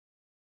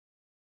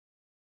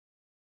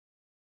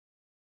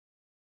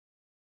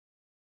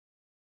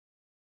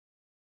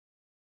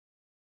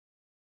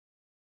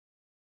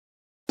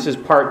This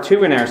is part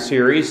 2 in our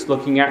series,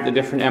 looking at the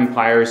different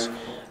empires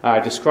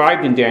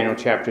described in Daniel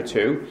chapter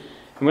 2.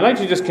 And we'd like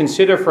to just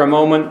consider for a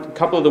moment a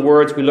couple of the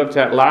words we looked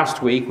at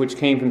last week, which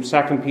came from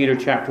 2 Peter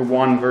chapter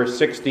 1, verse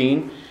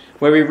 16,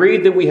 where we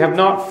read that we have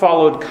not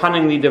followed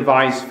cunningly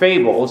devised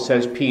fables,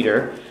 says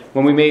Peter,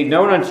 when we made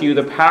known unto you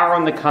the power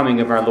and the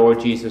coming of our Lord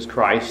Jesus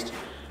Christ,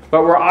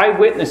 but were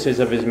eyewitnesses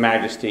of his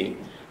majesty.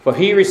 For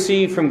he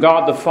received from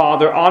God the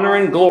Father honor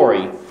and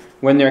glory,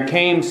 when there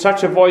came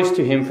such a voice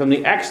to him from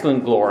the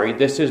excellent glory,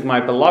 This is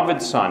my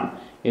beloved Son,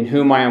 in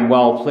whom I am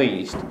well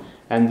pleased.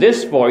 And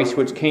this voice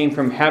which came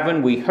from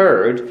heaven we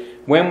heard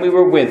when we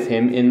were with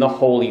him in the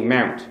holy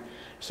mount.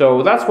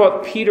 So that's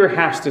what Peter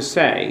has to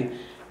say,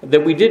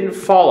 that we didn't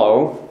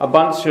follow a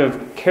bunch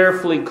of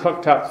carefully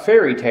cooked up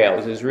fairy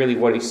tales, is really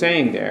what he's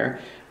saying there.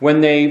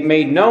 When they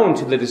made known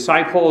to the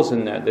disciples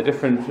and the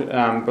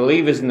different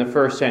believers in the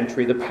first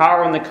century the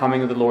power and the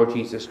coming of the Lord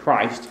Jesus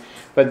Christ,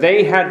 but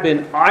they had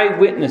been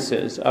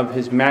eyewitnesses of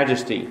his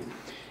majesty.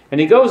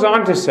 And he goes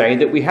on to say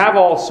that we have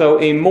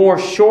also a more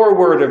sure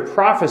word of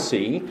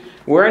prophecy,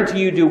 whereunto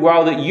you do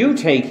well that you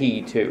take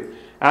heed to,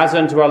 as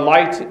unto a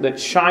light that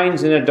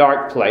shines in a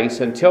dark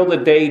place until the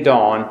day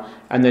dawn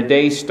and the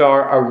day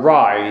star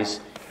arise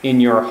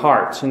in your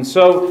hearts. And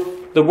so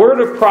the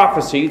word of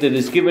prophecy that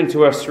is given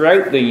to us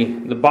throughout the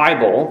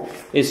Bible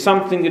is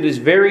something that is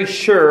very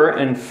sure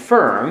and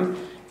firm,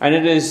 and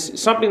it is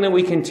something that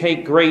we can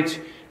take great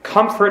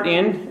comfort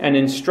in and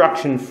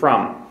instruction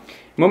from.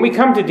 When we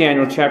come to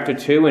Daniel chapter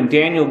 2, and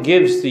Daniel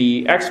gives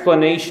the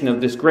explanation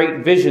of this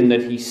great vision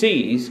that he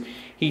sees,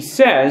 he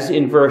says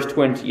in verse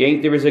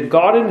 28, There is a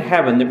God in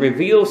heaven that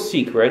reveals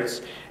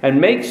secrets and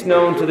makes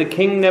known to the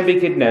king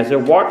Nebuchadnezzar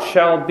what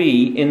shall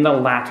be in the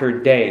latter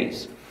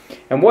days.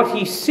 And what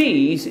he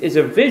sees is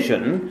a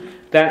vision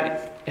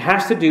that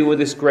has to do with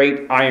this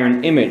great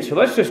iron image. So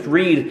let's just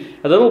read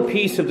a little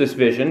piece of this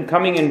vision,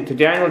 coming into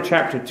Daniel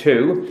chapter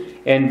 2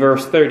 and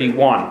verse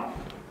 31.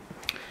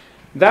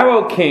 Thou,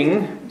 O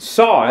king,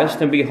 sawest,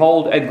 and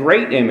behold, a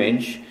great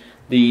image,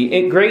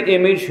 the great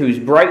image whose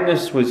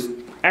brightness was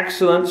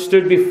excellent,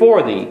 stood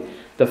before thee.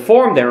 The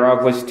form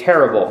thereof was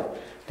terrible.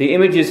 The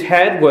image's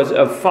head was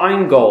of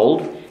fine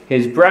gold,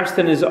 his breast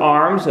and his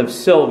arms of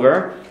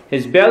silver,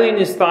 his belly and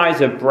his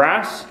thighs of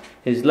brass,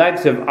 his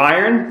legs of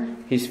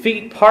iron, his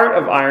feet part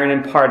of iron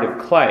and part of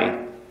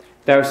clay.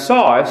 Thou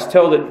sawest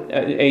till that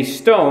a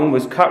stone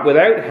was cut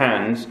without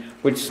hands,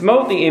 which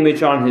smote the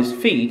image on his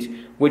feet,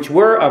 which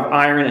were of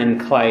iron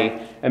and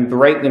clay, and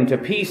brake them to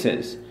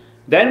pieces.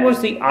 Then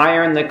was the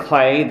iron, the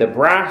clay, the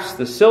brass,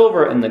 the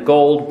silver, and the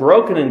gold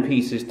broken in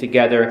pieces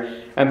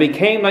together, and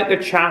became like the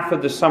chaff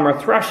of the summer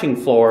threshing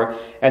floor,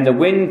 and the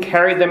wind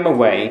carried them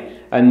away,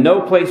 and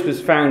no place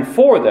was found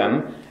for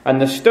them. And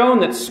the stone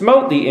that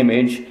smote the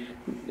image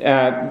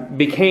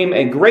became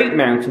a great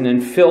mountain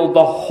and filled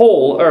the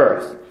whole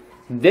earth.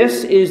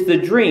 This is the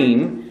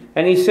dream,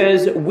 and he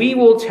says, we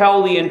will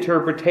tell the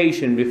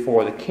interpretation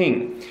before the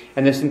king.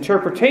 And this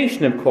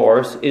interpretation, of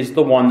course, is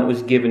the one that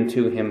was given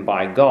to him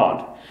by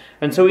God.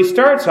 And so he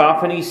starts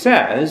off and he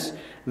says,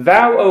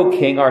 Thou, O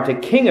king, art a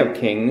king of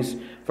kings,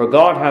 for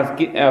God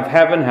of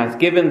heaven hath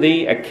given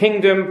thee a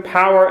kingdom,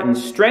 power, and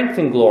strength,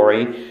 and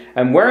glory.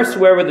 And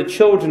wheresoever the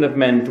children of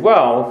men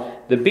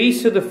dwell, the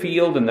beasts of the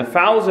field and the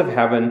fowls of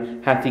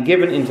heaven hath he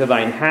given into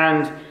thine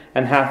hand,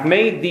 and hath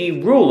made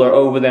thee ruler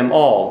over them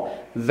all.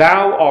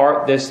 Thou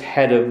art this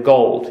head of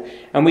gold.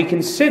 And we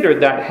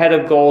considered that head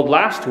of gold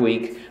last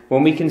week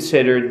when we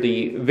considered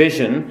the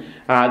vision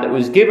that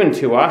was given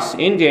to us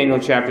in Daniel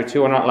chapter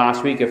 2, or not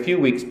last week, a few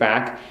weeks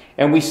back.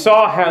 And we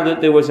saw how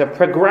that there was a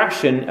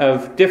progression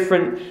of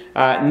different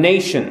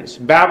nations.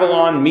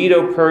 Babylon,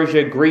 Medo,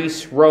 Persia,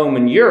 Greece, Rome,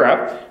 and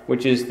Europe,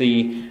 which is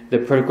the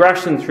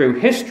progression through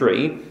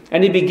history.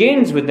 And he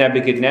begins with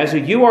Nebuchadnezzar,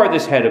 You are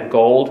this head of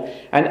gold,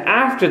 and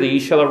after thee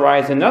shall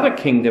arise another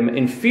kingdom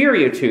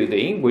inferior to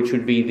thee, which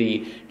would be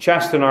the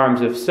chest and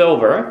arms of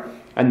silver,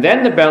 and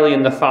then the belly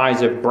and the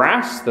thighs of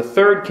brass, the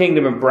third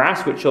kingdom of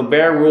brass, which shall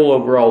bear rule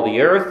over all the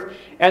earth,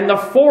 and the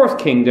fourth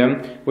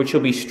kingdom, which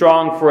shall be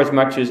strong for as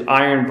much as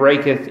iron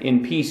breaketh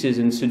in pieces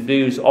and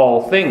subdues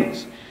all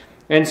things.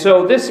 And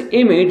so this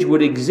image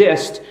would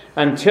exist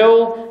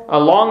until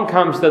along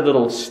comes the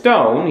little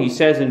stone, he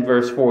says in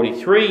verse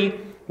 43,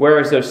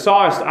 Whereas thou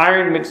sawest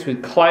iron mixed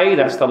with clay,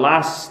 that's the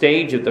last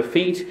stage of the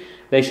feat,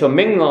 they shall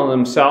mingle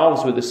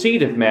themselves with the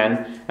seed of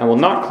men, and will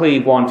not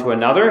cleave one to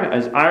another,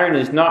 as iron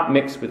is not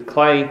mixed with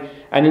clay.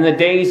 And in the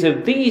days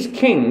of these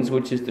kings,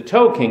 which is the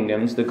toe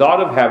kingdoms, the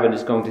God of heaven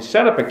is going to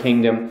set up a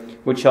kingdom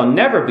which shall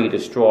never be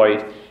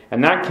destroyed,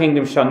 and that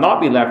kingdom shall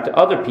not be left to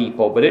other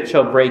people, but it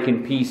shall break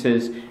in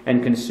pieces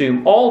and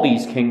consume all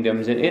these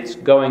kingdoms, and it's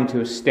going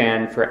to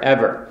stand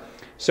forever.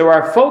 So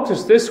our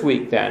focus this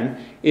week then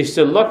is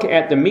to look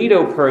at the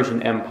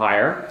Medo-Persian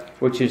Empire,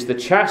 which is the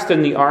chest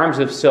and the arms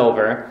of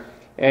silver.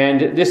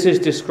 And this is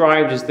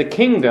described as the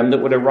kingdom that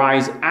would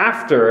arise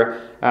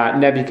after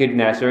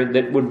Nebuchadnezzar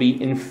that would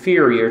be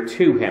inferior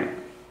to him.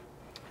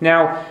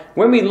 Now,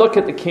 when we look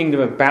at the kingdom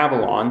of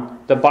Babylon,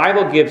 the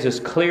Bible gives us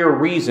clear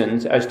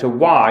reasons as to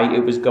why it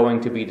was going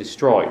to be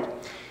destroyed.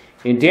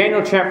 In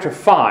Daniel chapter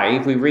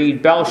 5, we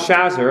read,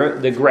 Belshazzar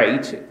the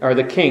great, or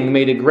the king,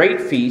 made a great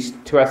feast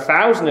to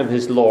 1,000 of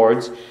his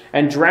lords,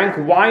 and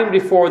drank wine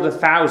before the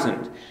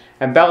 1,000.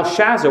 And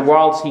Belshazzar,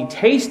 whilst he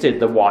tasted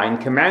the wine,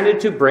 commanded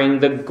to bring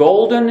the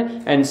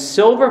golden and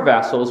silver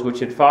vessels which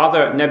his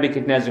father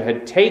Nebuchadnezzar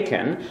had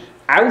taken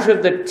out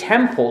of the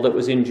temple that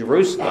was in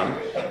Jerusalem,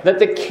 that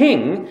the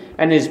king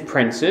and his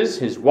princes,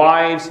 his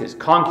wives, his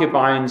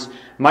concubines,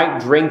 might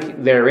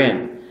drink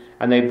therein.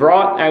 And they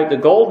brought out the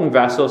golden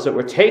vessels that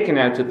were taken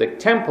out of the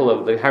temple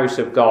of the house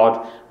of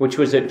God, which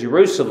was at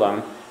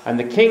Jerusalem. And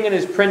the king and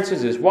his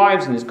princes, his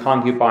wives, and his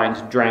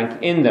concubines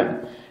drank in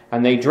them.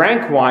 And they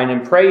drank wine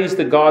and praised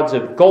the gods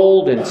of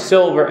gold and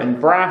silver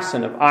and brass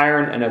and of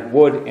iron and of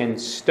wood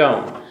and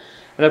stone.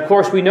 And of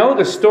course, we know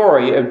the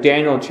story of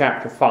Daniel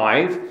chapter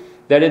 5,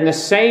 that in the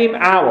same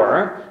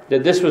hour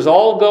that this was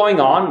all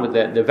going on, with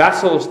the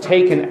vessels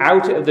taken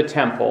out of the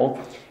temple,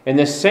 in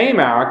the same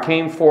hour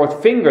came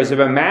forth fingers of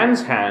a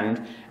man's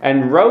hand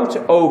and wrote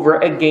over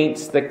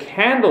against the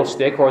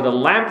candlestick or the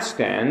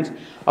lampstand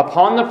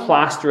upon the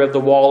plaster of the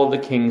wall of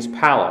the king's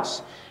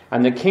palace.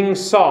 And the king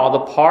saw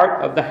the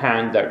part of the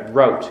hand that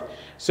wrote.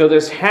 So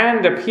this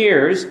hand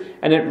appears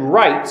and it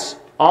writes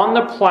on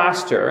the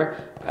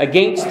plaster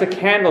against the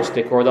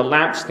candlestick or the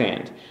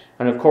lampstand.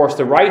 And of course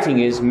the writing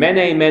is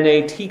Mene,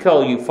 Mene,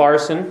 Tekel,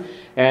 Upharsin.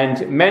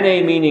 And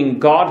Mene meaning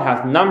God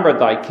hath numbered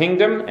thy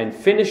kingdom and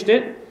finished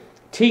it.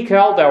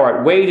 Tekel, thou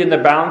art weighed in the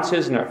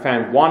balances and art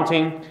found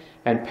wanting.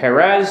 And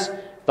Perez,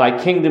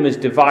 thy kingdom is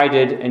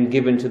divided and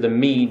given to the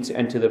Medes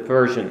and to the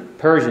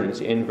Persians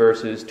in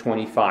verses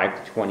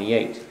 25 to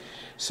 28.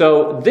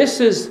 So this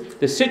is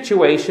the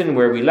situation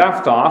where we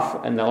left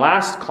off in the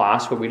last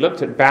class where we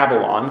looked at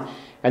Babylon.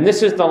 And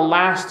this is the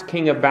last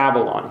king of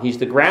Babylon. He's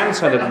the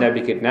grandson of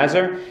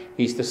Nebuchadnezzar.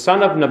 He's the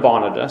son of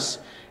Nabonidus.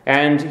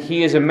 And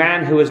he is a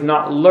man who has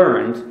not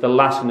learned the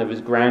lesson of his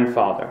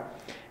grandfather.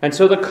 And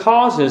so the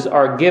causes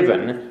are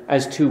given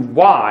as to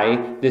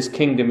why this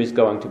kingdom is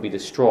going to be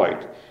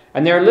destroyed.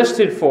 And they're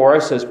listed for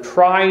us as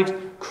pride,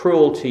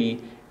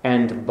 cruelty,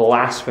 and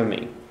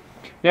blasphemy.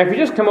 Now, if you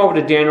just come over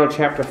to Daniel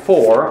chapter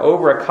 4,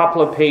 over a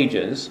couple of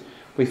pages,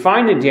 we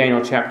find in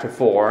Daniel chapter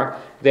 4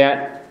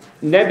 that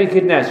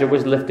Nebuchadnezzar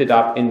was lifted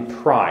up in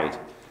pride.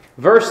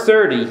 Verse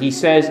 30, he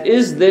says,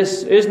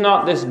 Is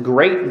not this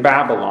great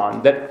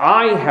Babylon that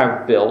I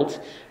have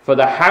built for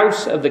the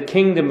house of the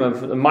kingdom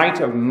of the might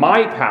of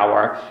my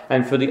power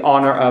and for the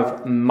honor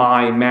of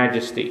my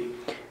majesty?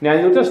 Now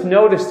you'll just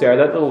notice there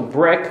that little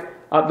brick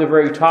up the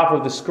very top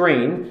of the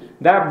screen.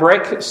 That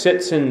brick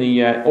sits in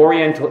the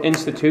Oriental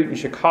Institute in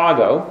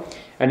Chicago,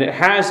 and it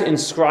has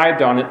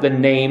inscribed on it the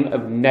name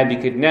of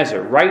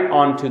Nebuchadnezzar right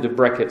onto the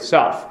brick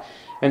itself.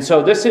 And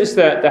so this is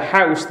the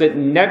house that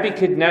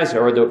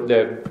Nebuchadnezzar, or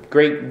the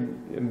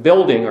great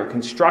building or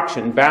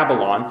construction,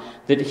 Babylon,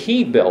 that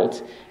he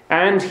built,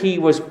 and he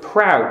was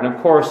proud. And of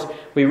course,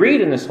 we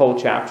read in this whole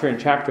chapter, in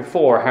chapter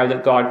 4, how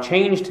that God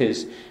changed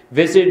his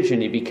visage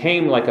and he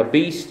became like a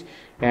beast,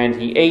 and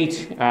he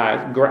ate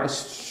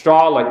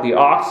straw like the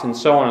ox, and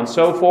so on and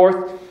so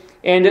forth.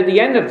 And at the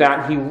end of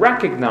that, he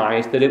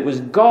recognized that it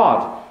was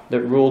God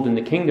that ruled in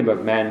the kingdom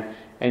of men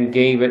and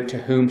gave it to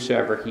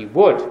whomsoever he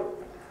would.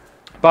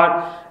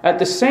 But at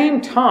the same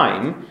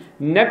time,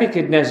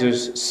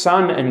 Nebuchadnezzar's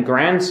son and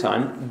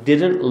grandson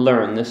didn't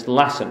learn this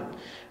lesson.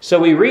 So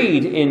we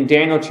read in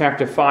Daniel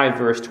chapter 5,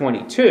 verse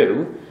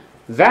 22,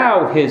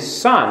 Thou, his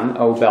son,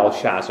 O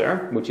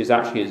Belshazzar, which is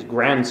actually his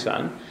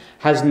grandson,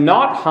 has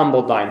not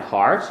humbled thine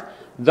heart,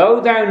 though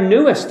thou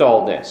knewest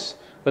all this.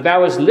 But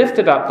thou hast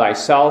lifted up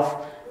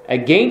thyself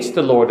against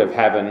the Lord of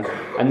heaven,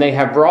 and they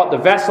have brought the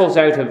vessels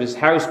out of his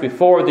house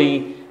before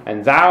thee,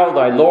 and thou,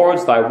 thy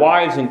lords, thy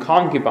wives, and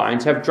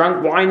concubines have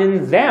drunk wine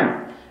in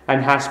them,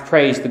 and hast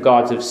praised the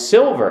gods of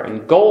silver,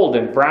 and gold,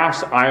 and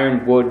brass,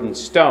 iron, wood, and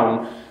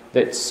stone,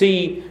 that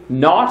see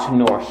not,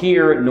 nor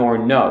hear, nor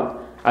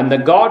know. And the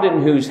God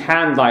in whose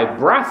hand thy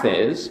breath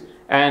is,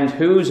 and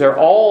whose are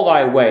all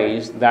thy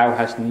ways, thou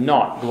hast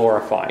not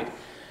glorified.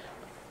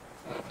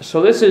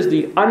 So this is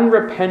the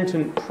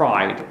unrepentant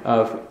pride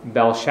of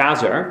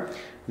Belshazzar,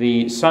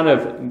 the son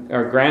of,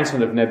 or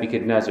grandson of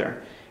Nebuchadnezzar,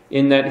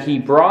 in that he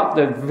brought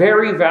the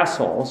very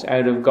vessels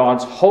out of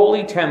God's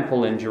holy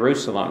temple in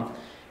Jerusalem,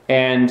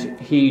 and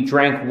he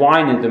drank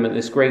wine in them at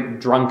this great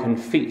drunken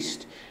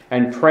feast,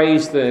 and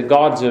praised the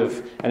gods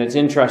of, and it's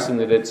interesting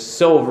that it's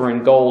silver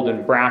and gold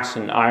and brass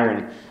and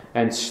iron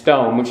and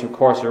stone, which of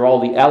course are all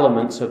the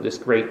elements of this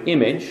great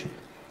image,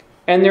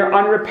 and they're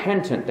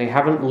unrepentant. They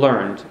haven't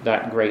learned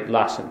that great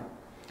lesson.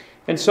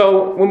 And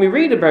so when we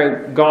read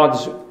about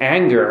God's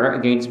anger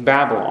against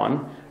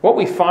Babylon, what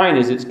we find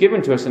is it's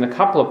given to us in a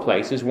couple of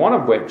places, one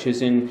of which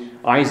is in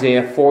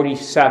Isaiah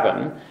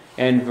 47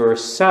 and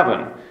verse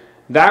 7.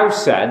 Thou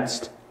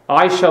saidst,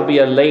 I shall be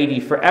a lady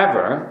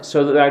forever,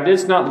 so that thou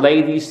didst not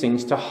lay these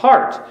things to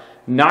heart,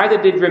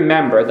 neither did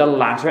remember the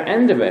latter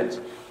end of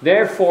it.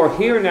 Therefore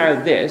hear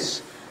now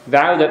this,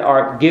 thou that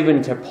art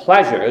given to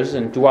pleasures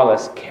and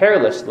dwellest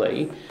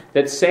carelessly,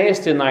 that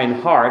sayest in thine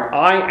heart,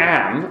 I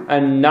am,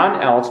 and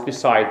none else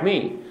beside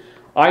me.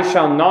 I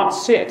shall not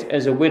sit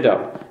as a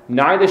widow,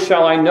 neither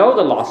shall I know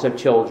the loss of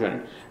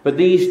children. But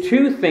these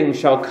two things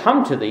shall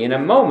come to thee in a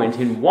moment,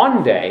 in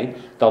one day,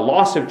 the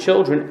loss of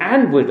children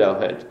and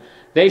widowhood.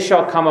 They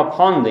shall come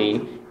upon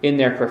thee in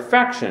their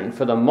perfection,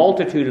 for the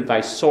multitude of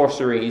thy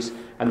sorceries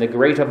and the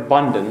great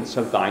abundance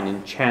of thine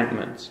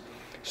enchantments.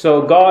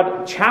 So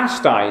God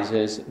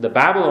chastises the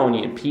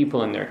Babylonian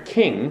people and their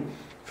king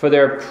for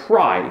their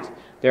pride,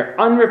 their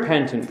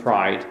unrepentant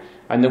pride,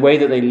 and the way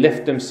that they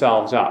lift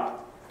themselves up.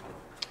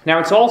 Now,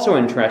 it's also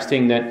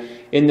interesting that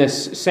in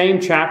this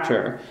same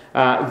chapter,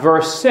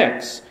 verse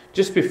 6,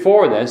 just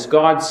before this,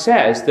 God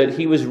says that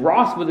he was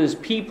wroth with his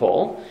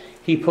people,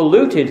 he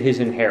polluted his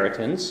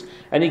inheritance,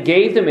 and he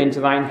gave them into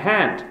thine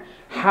hand.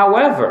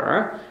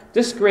 However,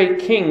 this great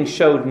king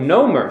showed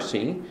no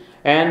mercy,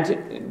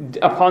 and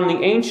upon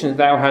the ancients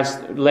thou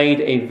hast laid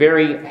a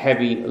very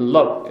heavy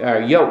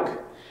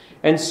yoke.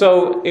 And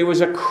so it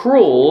was a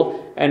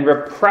cruel and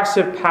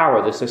repressive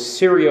power, this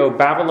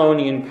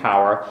Assyrio-Babylonian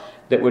power,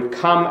 that would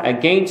come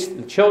against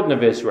the children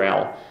of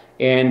Israel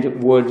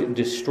and would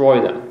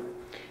destroy them.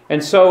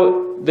 And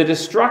so the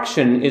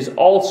destruction is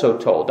also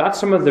told. That's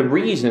some of the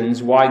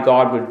reasons why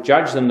God would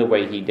judge them the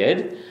way he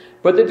did.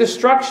 But the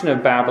destruction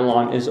of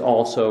Babylon is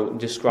also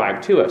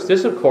described to us.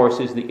 This, of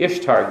course, is the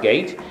Ishtar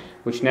Gate,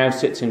 which now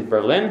sits in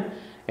Berlin.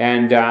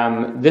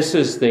 And this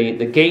is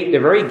the gate, the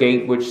very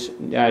gate which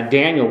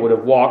Daniel would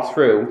have walked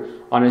through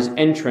on his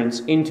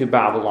entrance into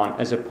Babylon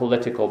as a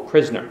political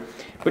prisoner.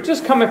 But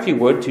just come, if you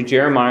would, to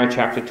Jeremiah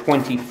chapter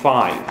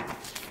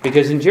 25.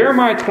 Because in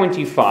Jeremiah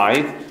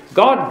 25,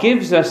 God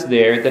gives us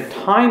there the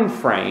time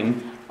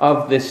frame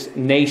of this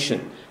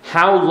nation,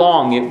 how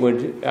long it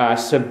would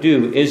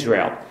subdue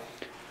Israel.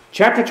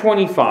 Chapter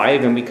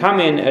 25, and we come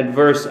in at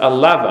verse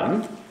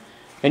 11,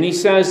 and he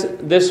says,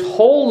 This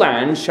whole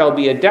land shall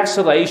be a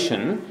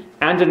desolation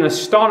and an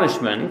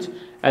astonishment,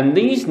 and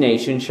these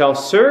nations shall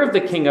serve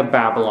the king of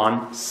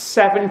Babylon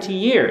 70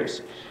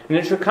 years. And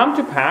it shall come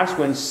to pass,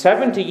 when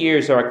 70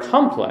 years are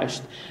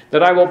accomplished,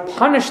 that I will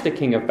punish the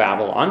king of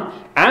Babylon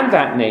and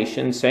that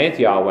nation, saith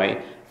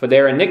Yahweh, for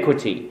their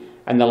iniquity.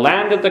 And the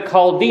land of the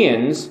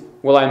Chaldeans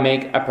will I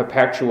make a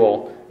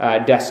perpetual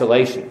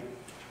desolation.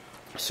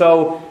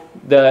 So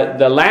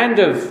the land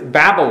of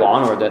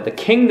Babylon, or the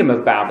kingdom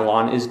of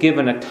Babylon, is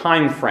given a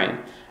time frame.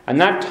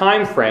 And that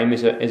time frame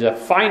is a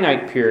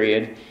finite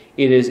period.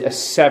 It is a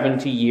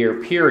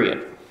 70-year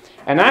period.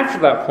 And after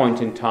that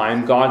point in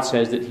time, God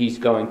says that he's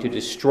going to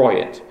destroy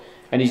it.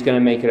 And he's going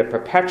to make it a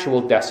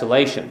perpetual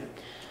desolation.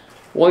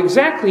 Well,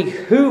 exactly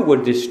who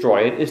would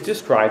destroy it is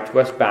described to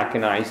us back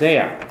in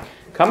Isaiah.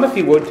 Come, if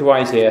you would, to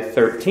Isaiah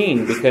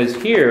 13, because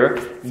here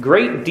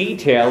great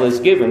detail is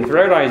given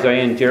throughout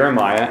Isaiah and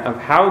Jeremiah of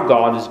how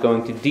God is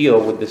going to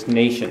deal with this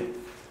nation,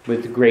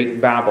 with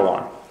great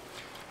Babylon.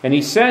 And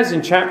he says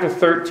in chapter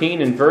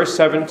 13 and verse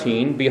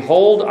 17,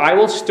 Behold, I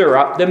will stir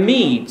up the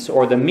Medes,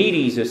 or the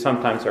Medes as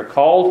sometimes are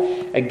called,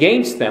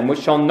 against them,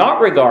 which shall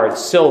not regard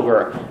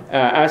silver.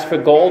 As for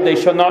gold, they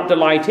shall not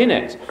delight in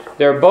it.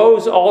 Their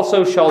bows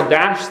also shall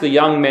dash the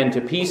young men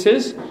to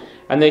pieces,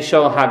 and they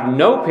shall have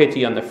no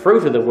pity on the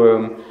fruit of the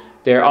womb.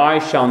 Their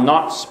eyes shall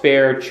not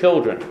spare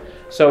children.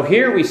 So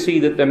here we see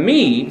that the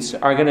Medes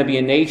are going to be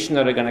a nation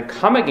that are going to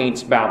come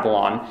against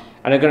Babylon,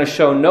 and are going to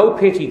show no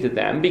pity to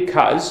them,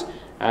 because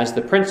as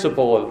the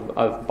principle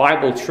of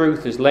Bible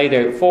truth is laid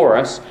out for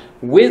us,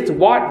 with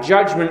what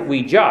judgment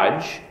we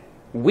judge,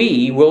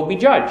 we will be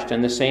judged.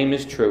 And the same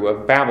is true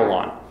of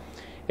Babylon.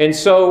 And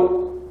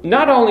so,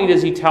 not only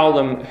does he tell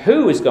them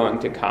who is going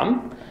to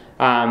come,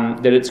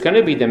 that it's going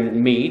to be the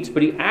Medes,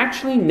 but he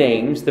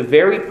names the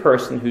very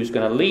person who's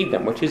going to lead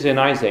them, which is in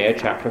Isaiah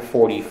chapter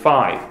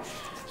 45.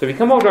 So if you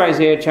come over to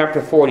Isaiah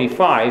chapter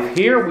 45,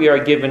 here we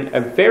are given a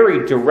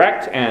very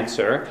direct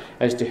answer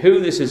as to who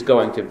this is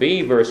going to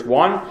be. Verse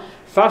 1,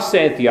 Thus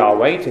saith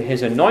Yahweh to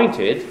his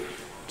anointed,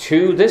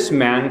 to this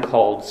man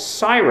called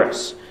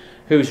Cyrus,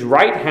 whose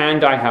right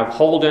hand I have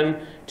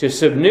holden, to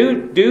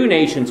subdue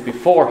nations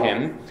before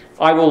him.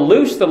 I will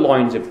loose the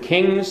loins of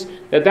kings,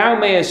 that thou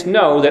mayest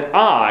know that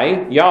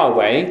I,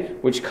 Yahweh,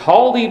 which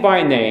call thee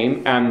by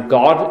name, am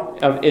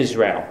God of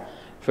Israel.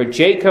 For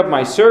Jacob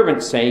my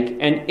servant's sake,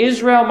 and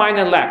Israel mine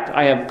elect,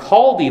 I have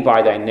called thee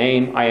by thy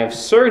name, I have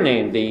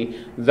surnamed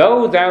thee,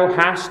 though thou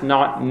hast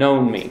not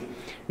known me.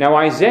 Now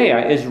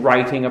Isaiah is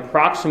writing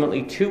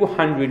approximately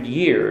 200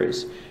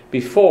 years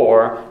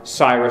before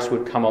Cyrus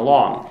would come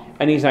along.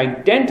 And he's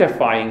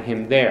identifying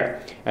him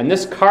there. And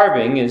this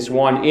carving is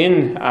one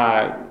in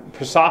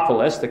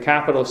Persepolis, the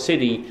capital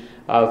city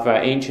of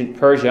ancient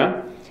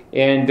Persia.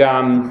 And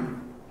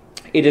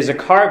it is a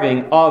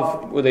carving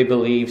of, what they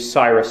believe,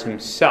 Cyrus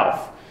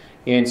himself.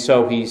 And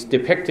so he's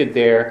depicted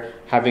there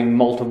having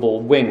multiple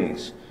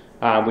wings,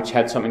 which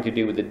had something to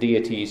do with the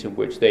deities of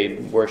which they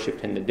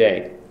worshipped in the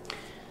day.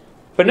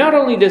 But not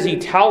only does he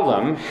tell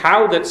them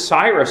how that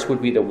Cyrus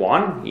would be the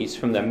one, he's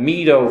from the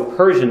Medo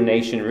Persian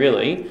nation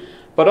really,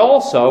 but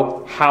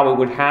also how it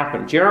would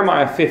happen.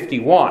 Jeremiah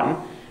 51,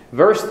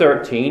 verse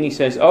 13, he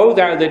says, O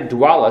thou that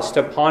dwellest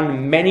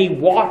upon many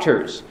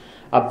waters,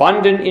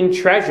 abundant in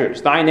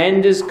treasures. Thine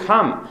end is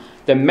come,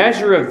 the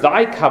measure of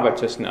thy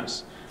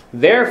covetousness.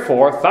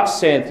 Therefore, thus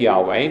saith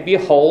Yahweh,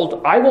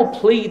 behold, I will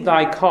plead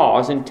thy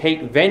cause and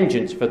take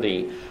vengeance for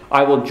thee.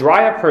 I will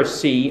dry up her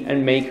sea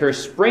and make her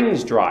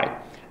springs dry.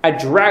 A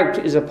drought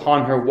is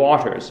upon her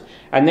waters,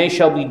 and they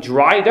shall be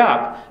dried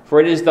up, for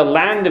it is the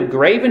land of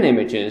graven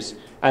images,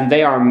 and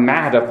they are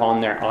mad upon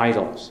their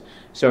idols.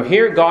 So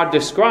here God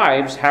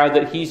describes how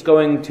that he's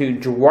going to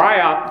dry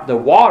up the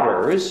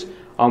waters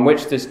on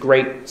which this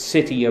great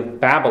city of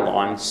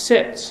Babylon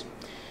sits.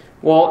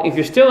 Well, if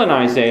you're still in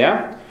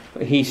Isaiah,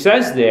 he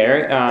says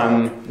there,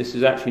 this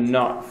is actually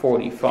not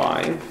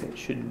 45, it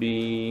should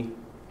be...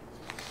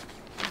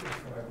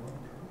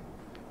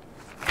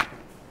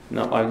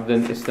 No,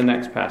 it's the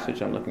next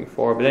passage I'm looking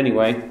for. But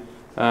anyway, we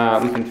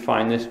can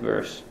find this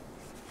verse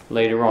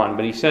later on.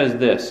 But he says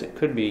this. It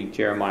could be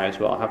Jeremiah as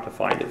well. I'll have to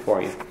find it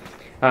for you.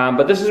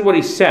 But this is what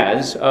he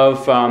says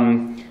of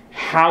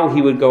how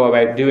he would go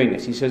about doing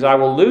this. He says, I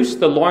will loose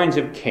the loins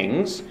of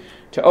kings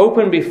to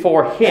open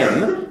before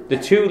him the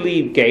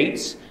two-leaved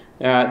gates.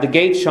 The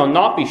gates shall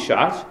not be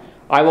shut.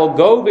 I will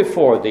go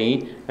before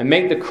thee and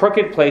make the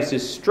crooked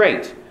places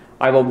straight.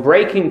 I will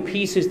break in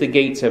pieces the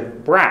gates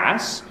of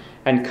brass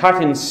and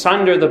cut in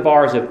sunder the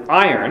bars of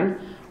iron.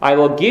 I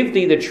will give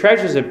thee the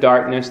treasures of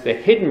darkness, the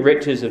hidden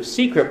riches of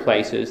secret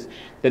places,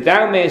 that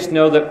thou mayest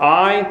know that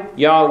I,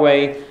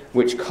 Yahweh,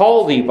 which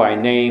call thee by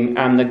name,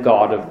 am the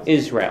God of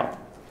Israel.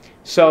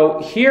 So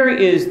here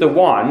is the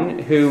one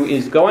who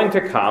is going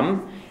to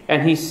come,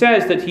 and he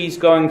says that he's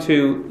going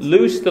to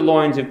loose the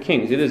loins of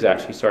kings. It is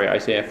actually,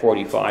 Isaiah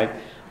 45.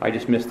 I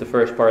just missed the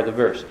first part of the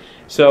verse.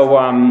 So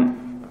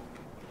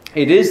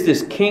it is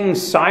this King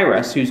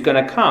Cyrus who's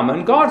going to come,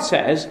 and God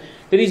says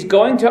that he's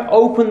going to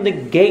open the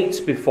gates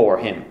before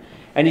him,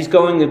 and he's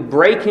going to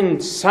break in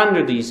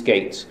sunder these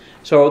gates.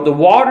 So the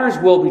waters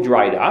will be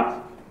dried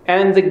up,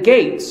 and the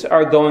gates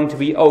are going to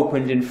be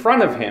opened in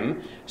front of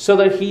him, so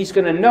that he's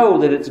going to know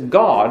that it's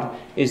God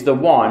is the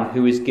one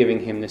who is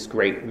giving him this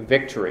great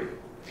victory.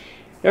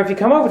 Now if you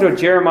come over to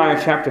Jeremiah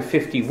chapter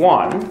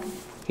 51,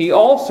 he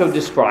also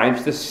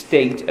describes the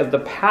state of the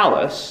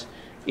palace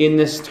in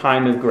this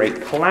time of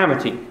great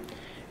calamity.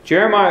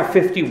 Jeremiah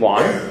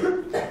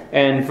 51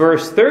 and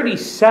verse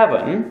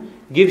 37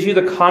 gives you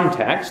the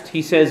context.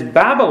 He says,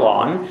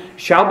 Babylon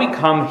shall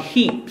become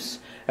heaps,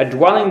 a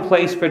dwelling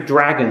place for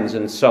dragons,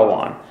 and so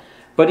on.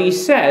 But he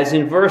says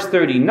in verse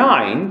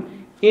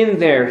 39, in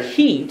their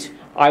heat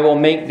I will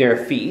make their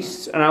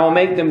feasts, and I will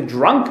make them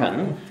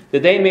drunken,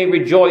 that they may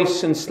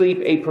rejoice and sleep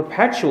a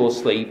perpetual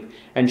sleep,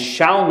 and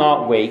shall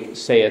not wake,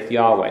 saith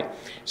Yahweh.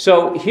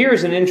 So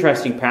here's an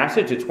interesting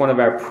passage. It's one of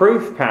our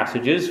proof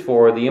passages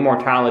for the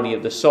immortality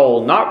of the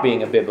soul not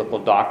being a biblical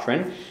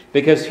doctrine,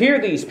 because here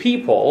these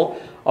people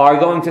are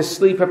going to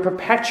sleep a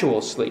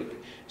perpetual sleep.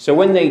 So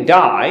when they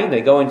die,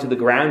 they go into the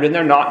ground and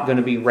they're not going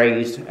to be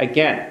raised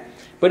again.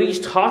 But he's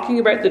talking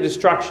about the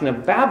destruction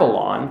of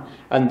Babylon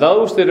and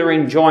those that are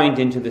enjoined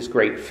into this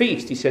great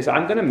feast. He says,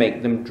 I'm going to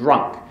make them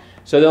drunk.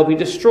 So they'll be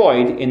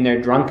destroyed in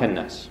their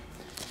drunkenness.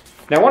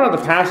 Now, one of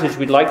the passages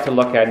we'd like to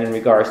look at in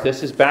regards to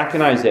this is back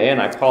in Isaiah, and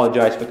I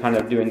apologize for kind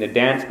of doing the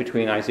dance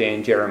between Isaiah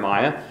and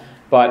Jeremiah,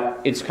 but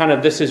it's kind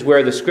of, this is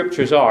where the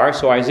scriptures are.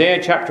 So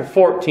Isaiah chapter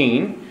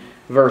 14,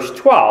 verse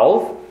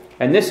 12,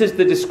 and this is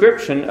the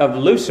description of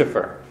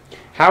Lucifer.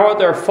 How art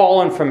thou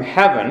fallen from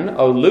heaven,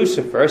 O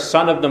Lucifer,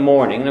 son of the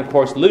morning? And of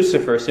course,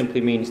 Lucifer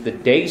simply means the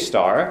day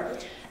star.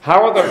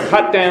 How art thou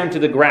cut down to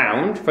the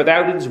ground, for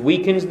thou didst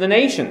weaken the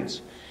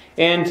nations.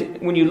 And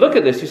when you look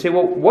at this, you say,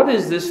 well, what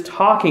is this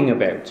talking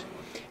about?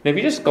 Now, if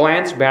you just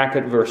glance back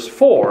at verse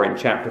 4 in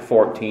chapter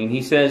 14,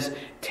 he says,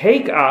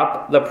 take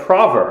up the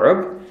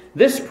proverb,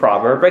 this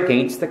proverb,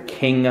 against the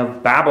king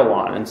of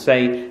Babylon, and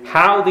say,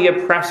 how the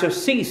oppressor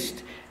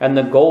ceased, and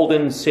the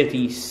golden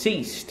city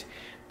ceased.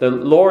 The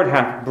Lord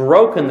hath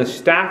broken the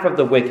staff of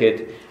the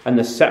wicked, and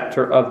the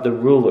scepter of the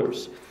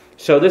rulers.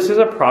 So this is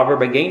a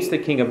proverb against the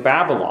king of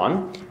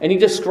Babylon, and he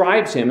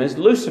describes him as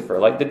Lucifer,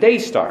 like the day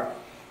star.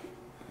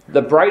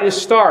 The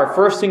brightest star,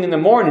 first thing in the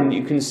morning,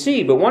 you can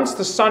see, but once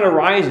the sun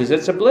arises,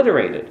 it's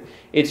obliterated.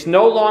 It's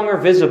no longer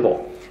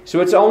visible.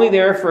 So it's only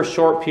there for a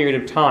short period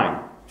of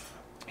time.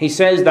 He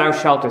says, thou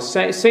shalt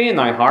say in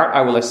thy heart,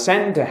 I will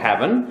ascend to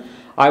heaven.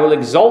 I will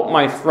exalt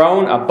my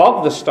throne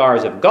above the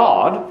stars of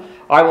God.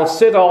 I will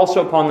sit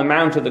also upon the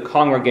mount of the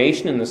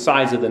congregation in the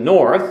sides of the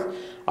north.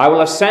 I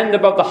will ascend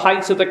above the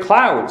heights of the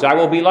clouds. I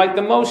will be like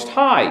the Most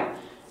High.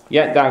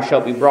 Yet thou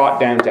shalt be brought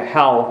down to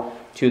hell,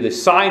 to the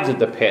sides of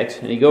the pit.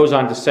 And he goes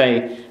on to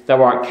say,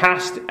 thou art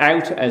cast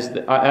out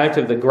out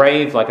of the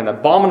grave like an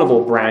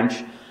abominable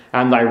branch,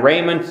 and thy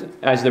raiment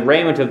as the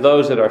raiment of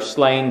those that are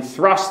slain,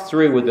 thrust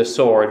through with the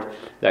sword,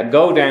 that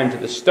go down to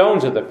the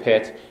stones of the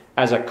pit,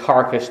 as a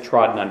carcass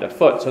trodden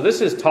underfoot. So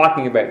this is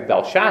talking about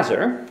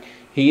Belshazzar.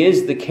 He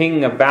is the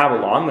king of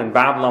Babylon, when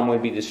Babylon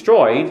would be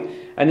destroyed,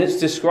 and it's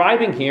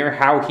describing here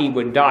how he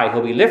would die.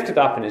 He'll be lifted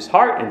up in his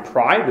heart in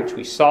pride, which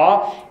we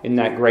saw in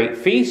that great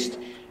feast.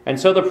 And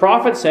so the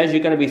prophet says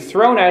you're going to be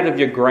thrown out of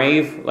your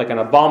grave like an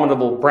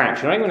abominable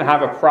branch. You're not even going to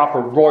have a proper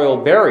royal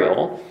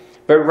burial,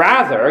 but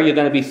rather you're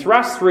going to be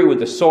thrust through with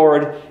the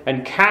sword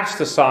and cast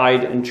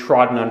aside and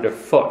trodden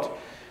underfoot.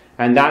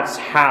 And that's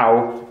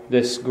how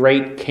this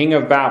great king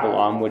of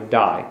Babylon would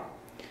die.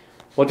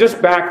 Well,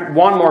 just back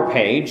one more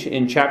page,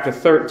 in chapter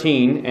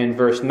 13 and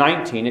verse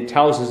 19, it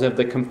tells us of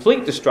the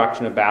complete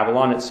destruction of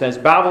Babylon. It says,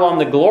 Babylon,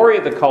 the glory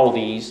of the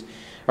Chaldees,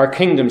 or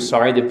kingdom,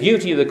 the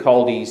beauty of the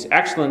Chaldees,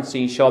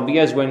 excellency shall be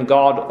as when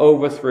God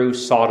overthrew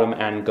Sodom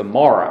and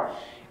Gomorrah.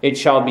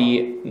 It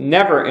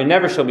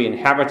never shall be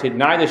inhabited,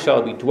 neither shall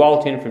it be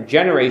dwelt in from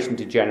generation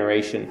to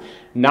generation,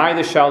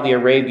 neither shall the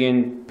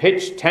Arabian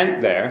pitch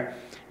tent there,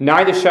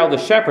 neither shall the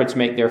shepherds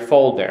make their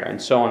fold there, and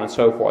so on and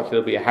so forth.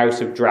 It'll be a house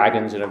of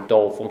dragons and of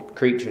doleful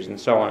creatures, and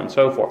so on and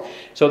so forth.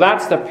 So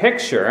that's the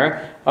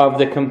picture of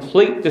the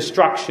complete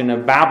destruction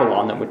of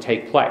Babylon that would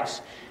take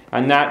place.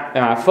 And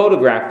that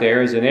photograph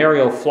there is an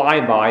aerial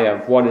flyby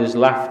of what is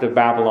left of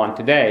Babylon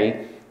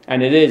today,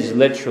 and it is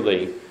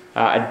literally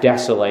a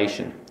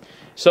desolation.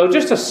 So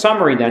just a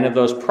summary then of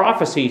those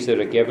prophecies that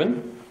are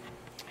given.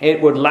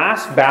 It would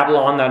last,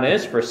 Babylon that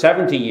is, for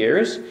 70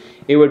 years.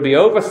 It would be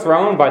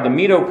overthrown by the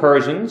Medo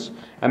Persians.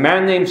 A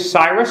man named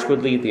Cyrus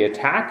would lead the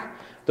attack.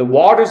 The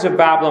waters of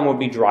Babylon would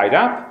be dried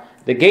up.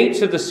 The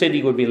gates of the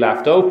city would be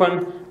left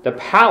open. The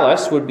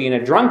palace would be in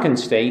a drunken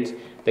state.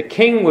 The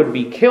king would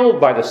be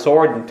killed by the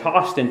sword and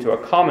tossed into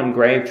a common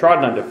grave,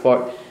 trodden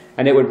underfoot,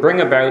 and it would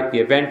bring about the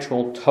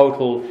eventual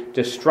total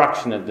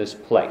destruction of this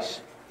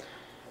place.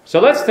 So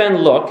let's then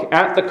look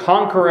at the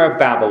conqueror of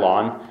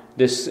Babylon,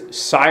 this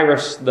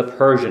Cyrus the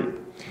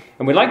Persian.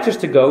 And we'd like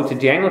just to go to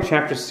Daniel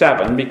chapter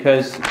 7,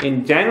 because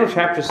in Daniel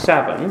chapter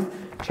 7,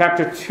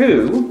 chapter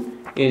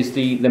 2 is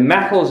the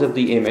metals of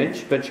the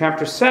image, but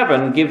chapter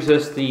 7 gives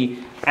us the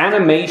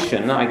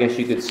animation, I guess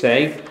you could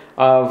say,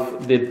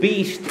 of the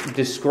beast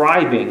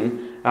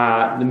describing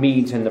the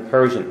Medes and the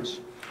Persians.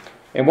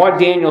 And what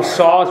Daniel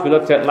saw, as we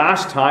looked at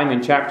last time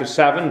in chapter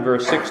 7,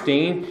 verse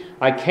 16,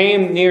 I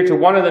came near to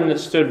one of them that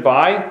stood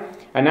by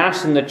and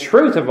asked him the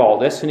truth of all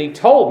this, and he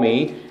told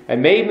me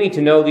and made me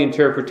to know the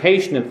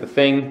interpretation of the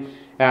thing.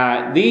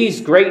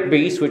 These great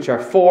beasts, which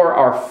are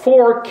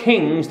four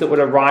kings that would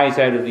arise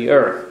out of the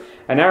earth.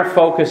 And our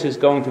focus is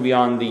going to be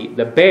on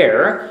the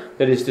bear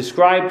that is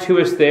described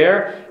to us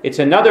there. It's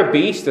another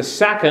beast, a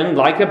second,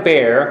 like a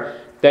bear,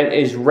 that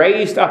is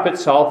raised up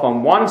itself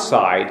on one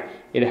side.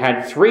 It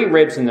had 3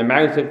 ribs in the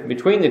mouth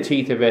between the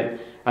teeth of it,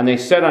 and they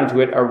said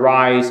unto it,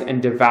 Arise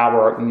and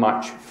devour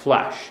much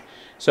flesh.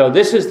 So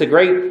this is the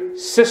great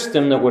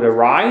system that would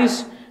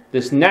arise,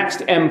 this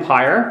next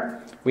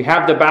empire. We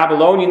have the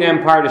Babylonian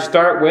Empire to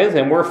start with,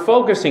 and we're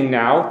focusing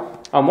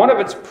now on one of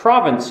its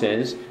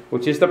provinces,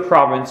 which is the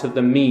province of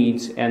the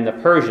Medes and the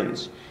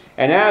Persians.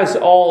 And as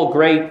all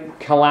great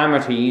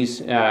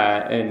calamities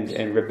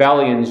and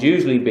rebellions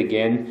usually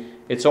begin,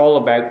 it's all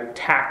about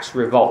tax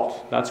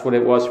revolt. That's what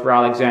it was for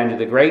Alexander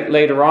the Great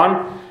later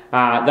on.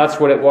 That's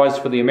what it was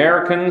for the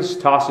Americans,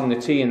 tossing the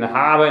tea in the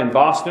harbor in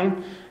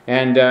Boston.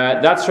 And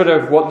that's sort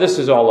of what this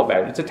is all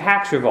about. It's a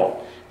tax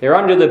revolt. They're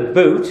under the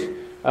boot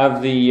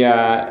of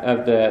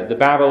the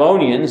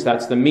Babylonians,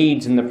 that's the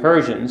Medes and the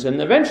Persians,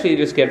 and eventually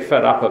they just get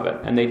fed up of it,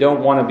 and they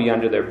don't want to be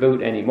under their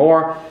boot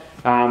anymore.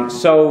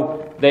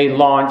 So they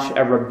launch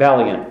a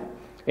rebellion.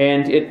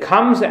 And it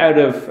comes out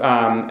of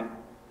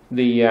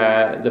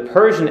the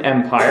Persian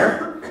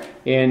Empire,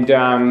 and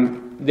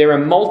they're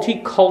a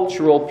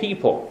multicultural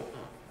people.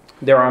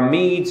 There are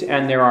Medes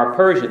and there are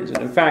Persians. And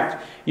in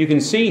fact, you can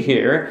see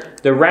here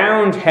the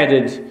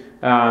round-headed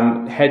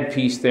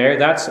headpiece there,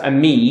 that's a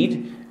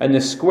Mede, and the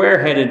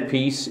square-headed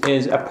piece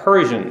is a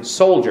Persian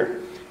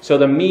soldier. So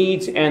the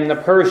Medes and the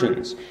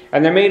Persians.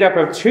 And they're made up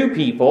of 2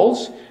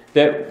 peoples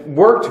that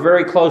worked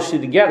very closely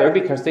together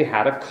because they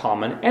had a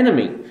common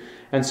enemy.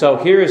 And so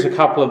here's a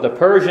couple of the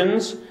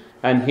Persians,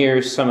 and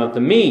here's some of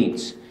the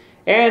Medes.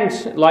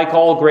 And like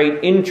all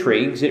great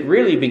intrigues, it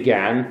really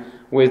began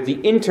with the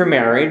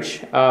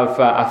intermarriage of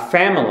a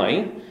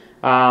family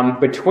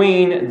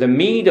between the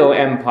Medo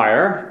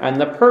Empire and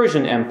the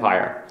Persian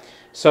Empire.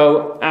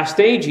 So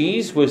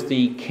Astyages was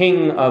the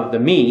king of the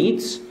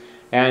Medes,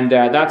 and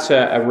that's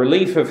a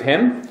relief of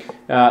him.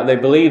 They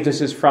believe this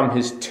is from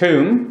his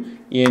tomb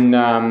in,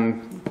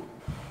 I'm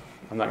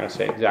not going to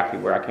say exactly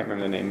where, I can't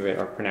remember the name of it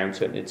or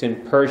pronounce it. It's in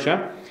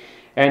Persia.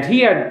 And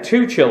he had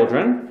 2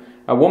 children,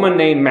 a woman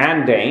named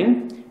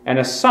Mandane, and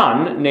a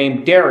son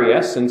named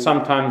Darius, and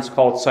sometimes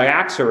called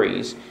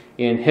Cyaxares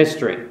in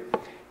history.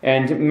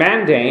 And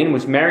Mandane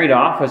was married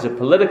off as a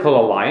political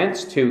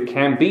alliance to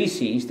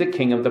Cambyses, the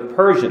king of the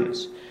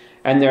Persians.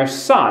 And their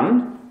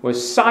son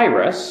was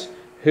Cyrus,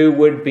 who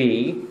would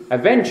be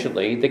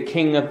eventually the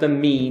king of the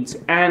Medes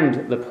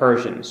and the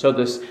Persians. So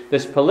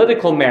this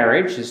political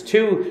marriage is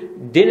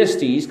 2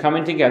 dynasties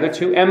coming together,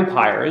 2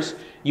 empires,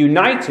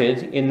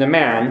 united in the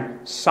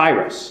man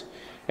Cyrus.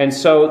 And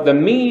so the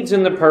Medes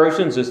and the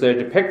Persians, as they're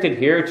depicted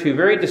here, 2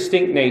 very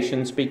distinct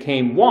nations,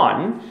 became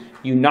one,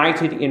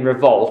 united in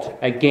revolt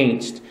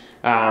against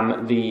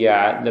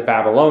the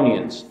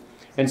Babylonians.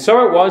 And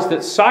so it was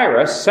that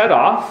Cyrus set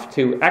off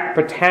to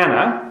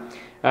Ecbatana.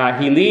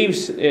 He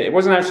leaves, it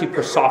wasn't actually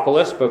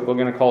Persepolis, but we're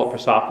going to call it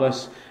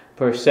Persepolis.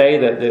 per se.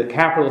 The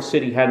capital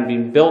city hadn't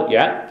been built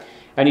yet.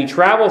 And he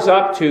travels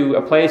up to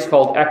a place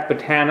called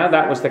Ecbatana.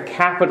 That was the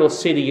capital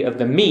city of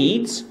the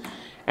Medes.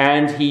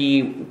 And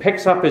he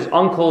picks up his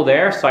uncle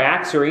there,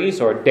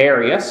 Cyaxares or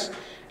Darius.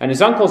 And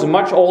his uncle's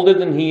much older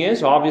than he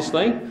is,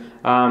 obviously.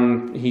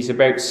 He's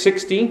about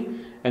 60.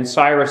 And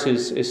Cyrus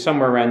is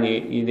somewhere around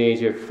the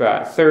age of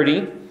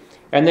 30.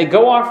 And they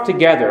go off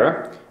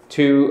together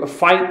to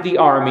fight the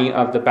army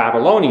of the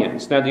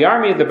Babylonians. Now, the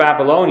army of the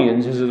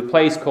Babylonians is at a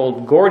place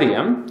called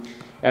Gordium.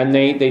 And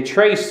they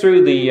trace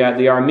through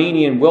the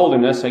Armenian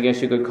wilderness, I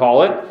guess you could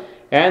call it,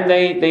 and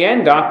they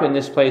end up in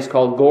this place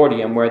called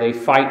Gordium, where they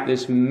fight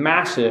this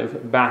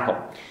massive battle.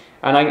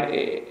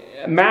 And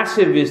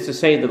massive is to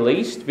say the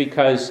least,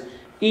 because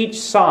each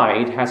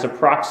side has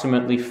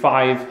approximately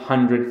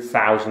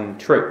 500,000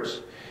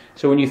 troops.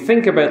 So when you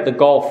think about the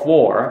Gulf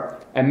War,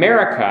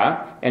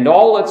 America and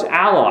all its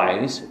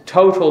allies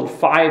totaled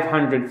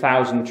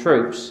 500,000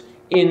 troops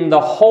in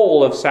the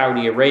whole of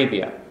Saudi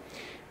Arabia.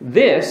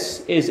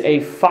 This is a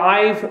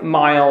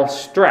 5-mile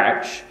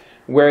stretch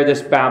where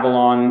this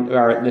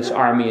this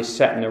army is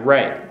set in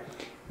array.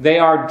 They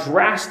are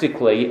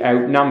drastically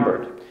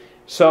outnumbered.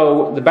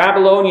 So the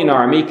Babylonian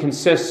army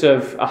consists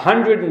of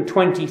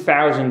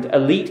 120,000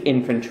 elite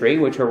infantry,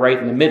 which are right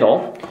in the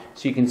middle.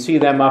 So you can see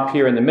them up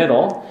here in the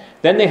middle.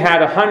 Then they had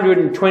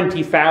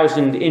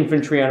 120,000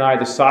 infantry on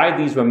either side.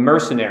 These were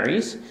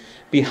mercenaries.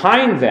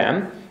 Behind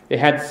them, they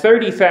had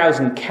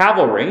 30,000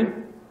 cavalry.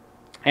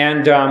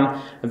 And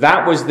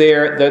that was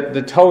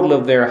the total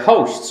of their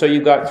host. So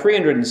you've got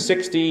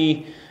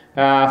 360,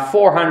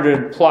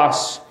 400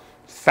 plus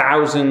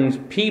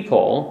thousand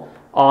people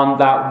on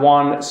that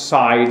one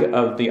side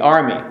of the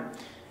army.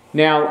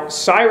 Now,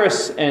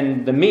 Cyrus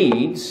and the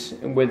Medes,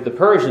 with the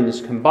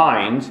Persians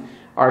combined,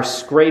 are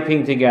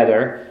scraping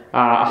together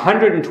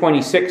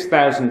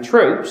 126,000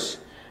 troops.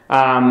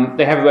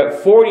 They have about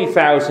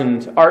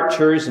 40,000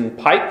 archers and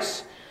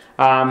pikes.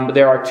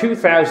 There are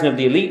 2,000 of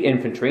the elite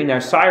infantry. Now,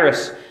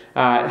 Cyrus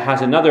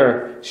has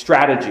another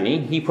strategy.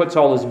 He puts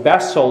all his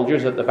best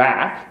soldiers at the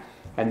back,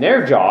 and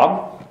their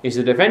job is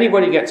that if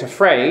anybody gets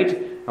afraid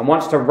and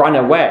wants to run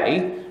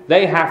away,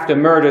 they have to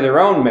murder their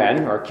own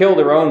men or kill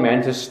their own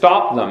men to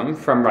stop them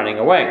from running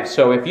away.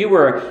 So if you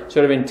were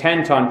sort of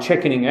intent on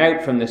chickening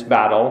out from this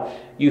battle,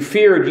 you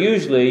feared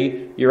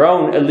usually your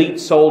own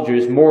elite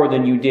soldiers more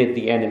than you did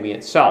the enemy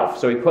itself.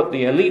 So he put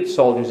the elite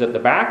soldiers at the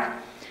back.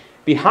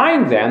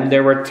 Behind them,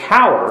 there were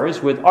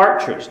towers with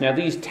archers. Now,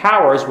 these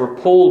towers were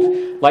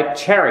pulled like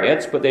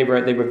chariots, but they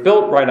were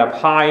built right up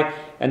high,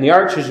 and the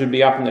archers would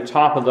be up on the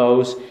top of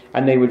those,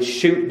 and they would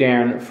shoot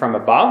down from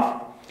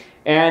above.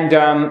 And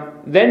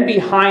then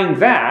behind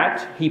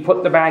that, he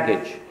put the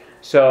baggage.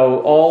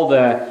 So all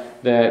the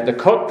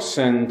cooks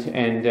and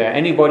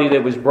anybody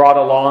that was brought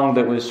along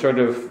that was sort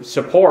of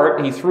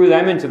support, he threw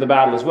them into the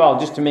battle as well,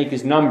 just to make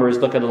his numbers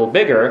look a little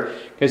bigger,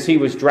 because he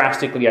was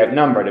drastically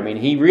outnumbered. I mean,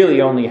 he really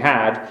only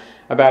had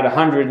about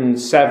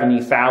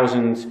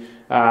 170,000,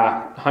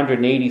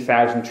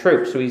 180,000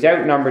 troops, so he's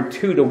outnumbered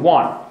 2 to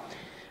 1.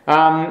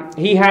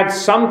 He had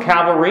some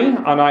cavalry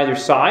on either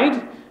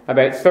side,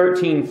 about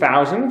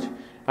 13,000.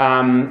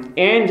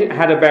 And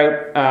had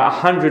about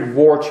 100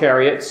 war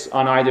chariots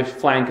on either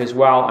flank as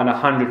well, and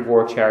 100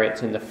 war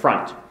chariots in the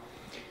front.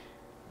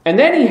 And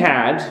then he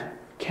had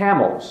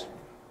camels.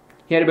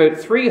 He had about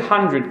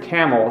 300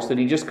 camels that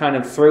he just kind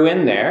of threw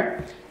in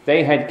there.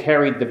 They had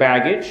carried the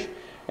baggage,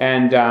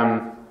 and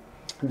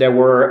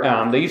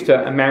they used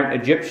to mount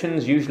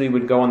Egyptians, usually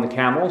would go on the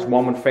camels.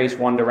 One would face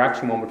one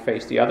direction, one would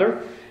face the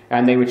other,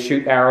 and they would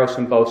shoot arrows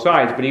from both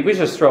sides. But he was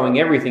just throwing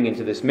everything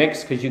into this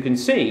mix, because you can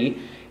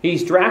see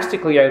he's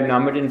drastically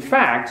outnumbered. In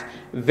fact,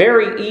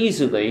 very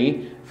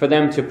easily for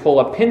them to pull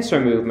a pincer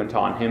movement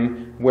on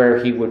him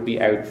where he would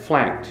be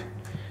outflanked.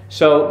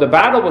 So the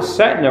battle was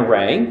set in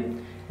array,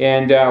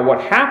 and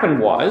what happened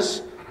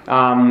was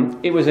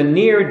it was a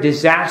near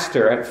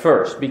disaster at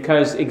first,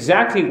 because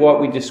exactly what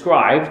we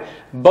described,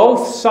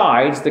 both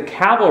sides, the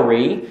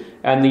cavalry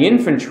and the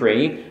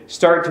infantry,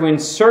 start to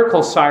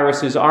encircle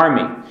Cyrus's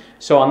army.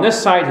 So on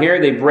this side here,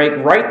 they break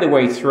right the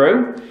way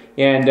through,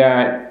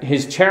 and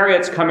his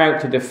chariots come out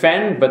to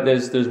defend, but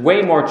there's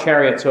way more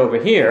chariots over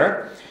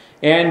here.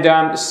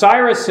 And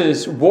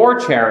Cyrus's war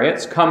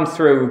chariots come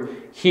through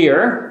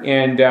here,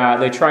 and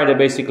they try to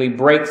basically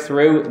break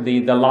through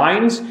the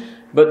lines.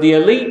 But the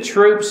elite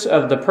troops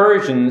of the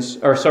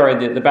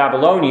the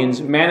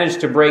Babylonians manage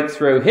to break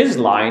through his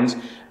lines,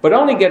 but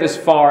only get as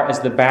far as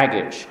the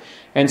baggage.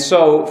 And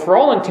so, for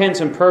all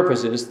intents and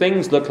purposes,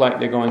 things look like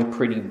they're going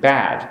pretty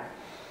bad.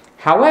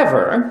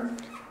 However,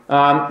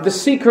 the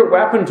secret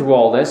weapon to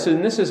all this,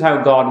 and this is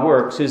how God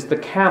works, is the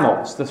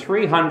camels. The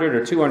 300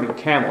 or 200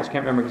 camels,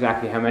 can't remember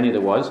exactly how many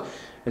there was.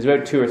 There's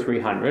about 200 or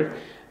 300.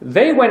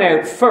 They went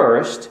out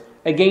first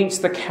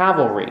against the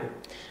cavalry.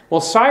 Well,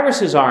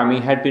 Cyrus's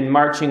army had been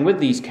marching with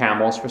these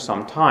camels for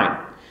some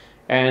time.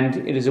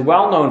 And it is a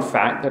well-known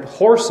fact that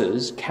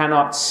horses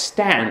cannot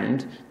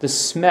stand the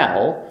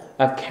smell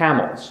of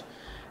camels.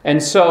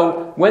 And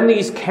so when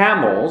these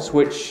camels,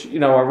 which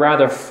are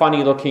rather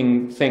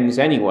funny-looking things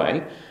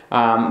anyway,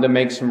 that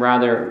make some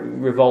rather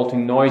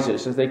revolting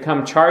noises, as they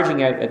come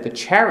charging out at the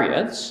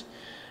chariots,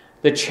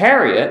 the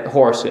chariot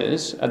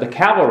horses, the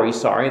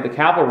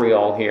cavalry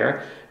all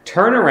here,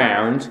 turn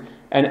around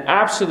and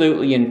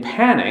absolutely in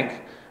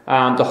panic,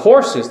 the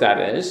horses that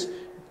is,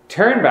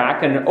 turn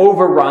back and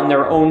overrun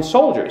their own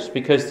soldiers,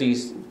 because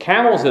these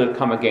camels that have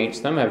come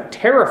against them have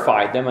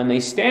terrified them, and they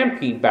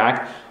stampede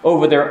back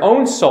over their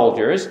own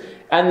soldiers,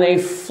 and they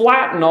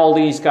flatten all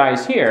these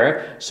guys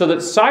here, so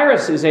that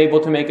Cyrus is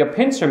able to make a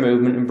pincer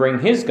movement and bring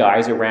his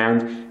guys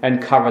around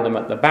and cover them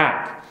at the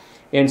back.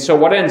 And so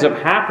what ends up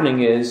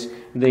happening is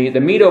the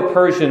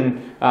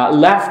Medo-Persian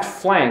left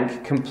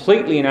flank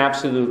completely and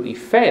absolutely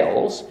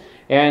fails,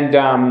 and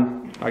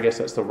I guess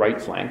that's the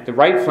right flank. The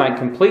right flank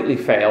completely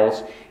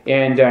fails,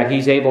 and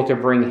he's able to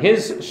bring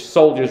his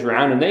soldiers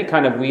around, and they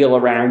kind of wheel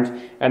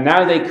around, and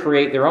now they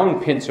create their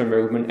own pincer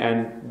movement,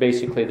 and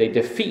basically they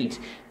defeat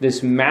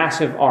this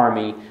massive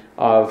army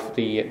of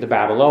the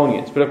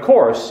Babylonians. But of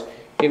course,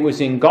 it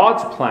was in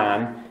God's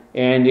plan,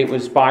 and it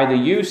was by the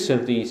use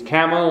of these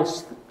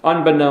camels,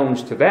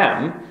 unbeknownst to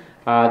them,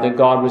 that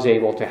God was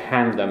able to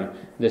hand them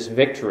this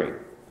victory.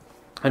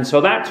 And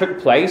so that took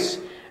place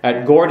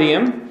at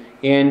Gordium,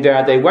 and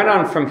they went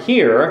on from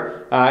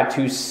here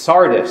to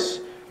Sardis,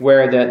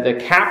 where the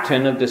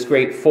captain of this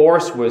great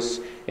force was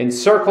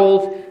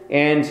encircled,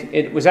 and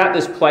it was at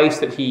this place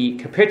that he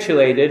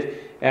capitulated.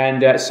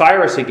 And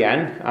Cyrus,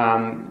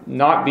 again,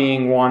 not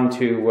being one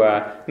to,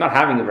 not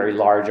having a very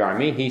large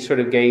army, he sort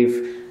of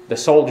gave the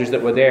soldiers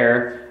that were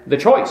there the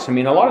choice. I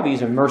mean, a lot of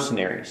these are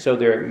mercenaries, so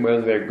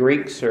whether they're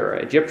Greeks or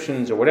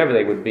Egyptians or whatever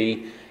they would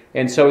be.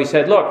 And so he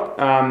said, look,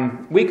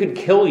 we could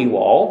kill you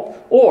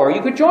all, or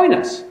you could join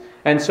us.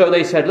 And so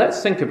they said,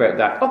 let's think about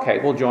that. Okay,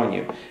 we'll join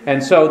you.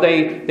 And so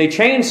they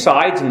changed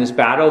sides in this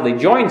battle. They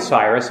joined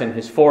Cyrus and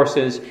his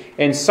forces.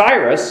 And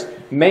Cyrus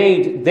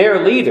made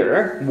their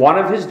leader one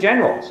of his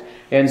generals.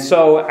 And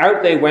so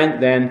out they went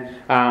then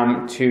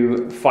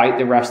to fight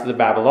the rest of the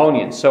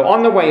Babylonians. So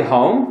on the way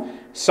home,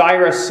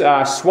 Cyrus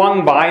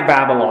swung by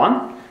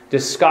Babylon,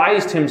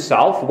 disguised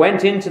himself,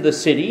 went into the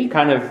city,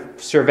 kind of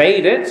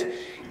surveyed it,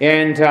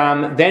 and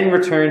then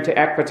returned to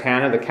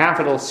Ecbatana, the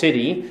capital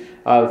city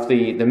of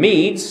the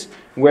Medes,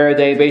 where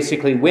they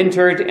basically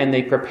wintered and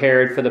they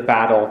prepared for the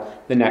battle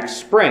the next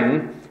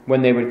spring,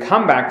 when they would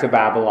come back to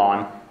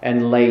Babylon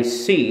and lay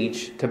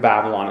siege to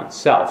Babylon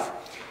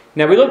itself.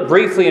 Now, we looked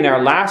briefly in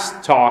our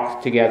last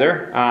talk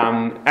together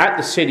at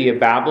the city of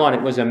Babylon.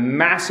 It was a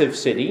massive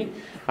city.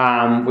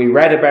 We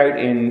read about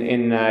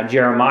in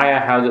Jeremiah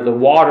how that the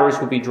waters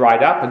would be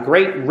dried up. A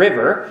great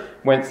river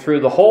went through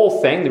the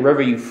whole thing, the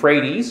river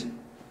Euphrates.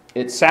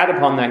 It sat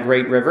upon that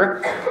great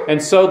river.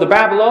 And so the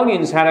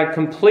Babylonians had a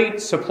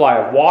complete supply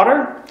of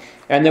water,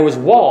 and there was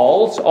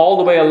walls all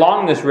the way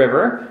along this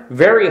river,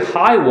 very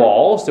high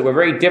walls that were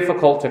very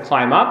difficult to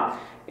climb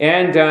up,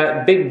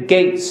 and big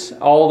gates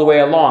all the way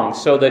along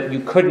so that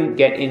you couldn't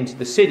get into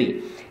the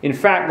city. In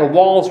fact, the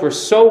walls were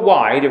so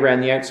wide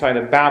around the outside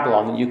of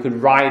Babylon that you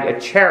could ride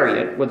a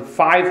chariot with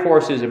 5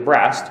 horses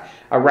abreast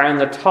around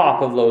the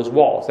top of those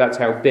walls. That's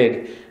how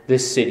big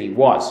this city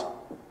was.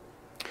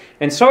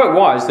 And so it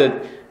was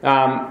that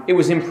it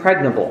was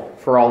impregnable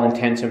for all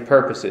intents and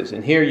purposes.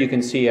 And here you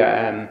can see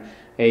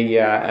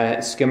a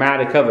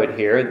schematic of it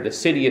here. The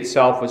city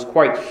itself was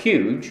quite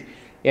huge.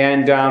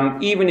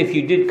 And even if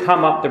you did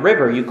come up the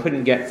river, you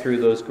couldn't get through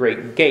those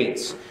great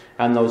gates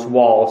and those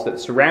walls that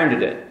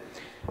surrounded it.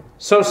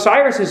 So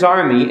Cyrus's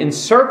army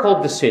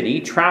encircled the city,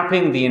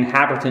 trapping the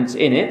inhabitants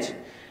in it.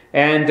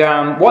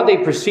 And what they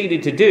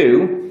proceeded to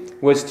do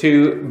was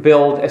to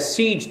build a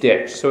siege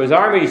ditch. So his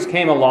armies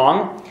came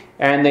along,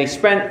 and they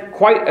spent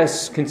quite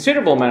a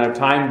considerable amount of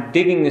time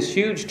digging this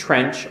huge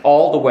trench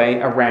all the way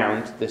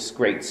around this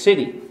great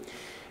city.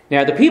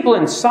 Now, the people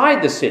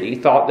inside the city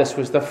thought this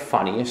was the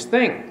funniest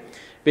thing,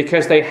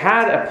 because they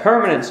had a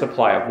permanent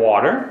supply of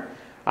water.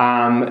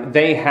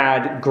 They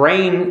had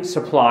grain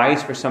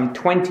supplies for some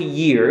 20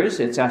 years,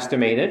 it's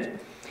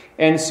estimated.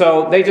 And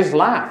so they just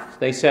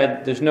laughed. They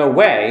said, there's no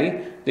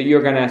way that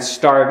you're going to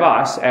starve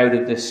us out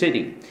of the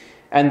city.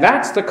 And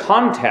that's the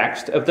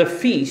context of the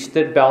feast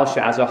that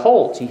Belshazzar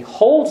holds. He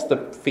holds the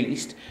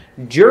feast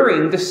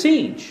during the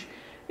siege.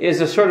 It is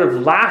a sort of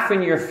laugh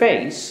in your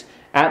face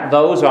at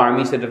those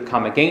armies that have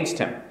come against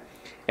him.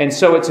 And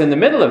so it's in the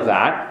middle of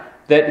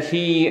that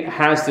he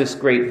has this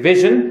great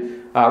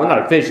vision. Well,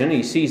 not a vision.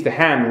 He sees the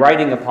hand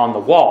writing upon the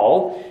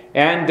wall.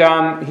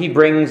 And he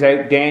brings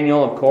out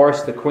Daniel, of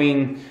course. The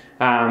queen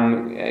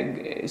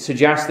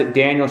suggests that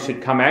Daniel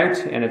should come out.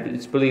 And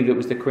it's believed it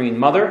was the queen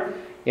mother.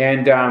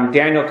 And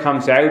Daniel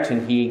comes out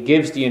and he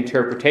gives the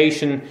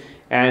interpretation,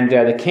 and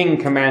the king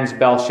commands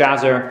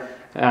Belshazzar,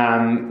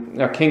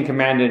 king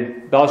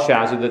commanded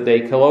Belshazzar that they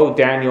clothe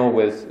Daniel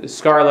with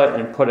scarlet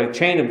and put a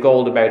chain of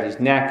gold about his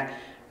neck,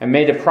 and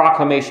made a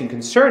proclamation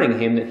concerning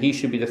him that he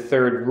should be the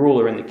 3rd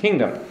ruler in the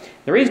kingdom.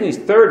 The reason he's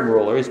 3rd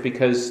ruler is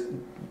because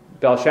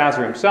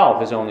Belshazzar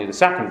himself is only the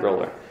 2nd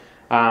ruler.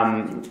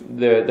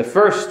 The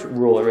first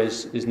ruler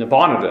is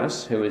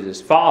Nabonidus, who is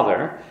his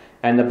father,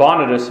 and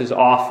Nabonidus is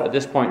off at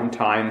this point in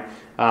time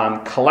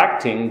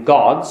collecting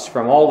gods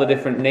from all the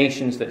different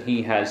nations that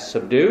he has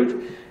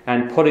subdued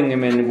and putting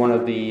them in one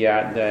of the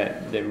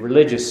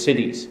religious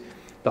cities,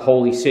 the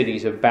holy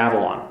cities of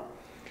Babylon.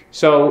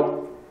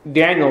 So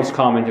Daniel's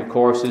comment, of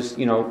course, is,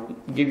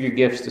 give your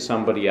gifts to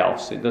somebody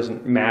else. It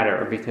doesn't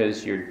matter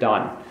because you're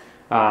done.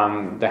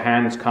 The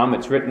hands come,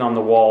 it's written on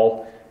the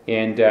wall,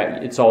 and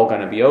it's all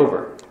going to be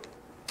over.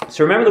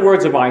 So remember the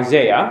words of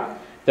Isaiah,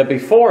 that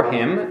before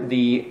him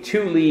the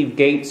two-leaved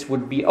gates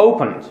would be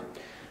opened.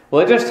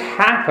 Well, it just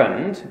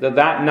happened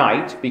that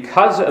night,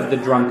 because of the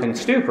drunken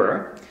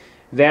stupor,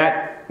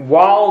 that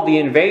while the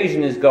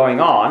invasion is going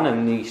on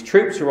and these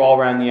troops are all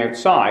around the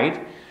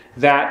outside,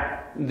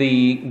 that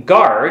the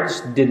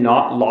guards did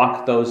not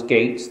lock those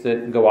gates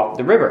that go up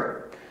the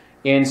river.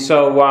 And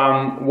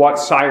so what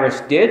Cyrus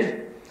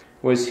did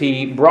was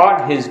he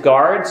brought his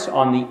guards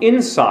on the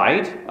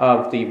inside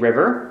of the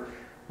river,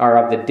 or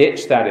of the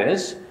ditch, that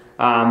is.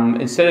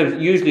 Instead of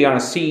usually on a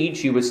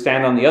siege, you would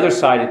stand on the other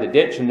side of the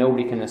ditch and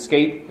nobody can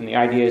escape. And the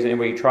idea is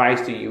anybody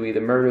tries to, you either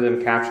murder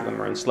them, capture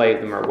them, or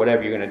enslave them, or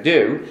whatever you're going to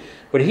do.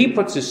 But he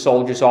puts his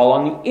soldiers all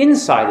on the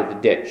inside of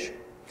the ditch.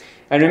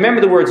 And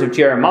remember the words of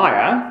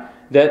Jeremiah,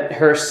 that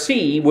her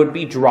sea would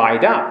be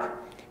dried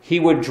up. He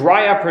would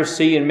dry up her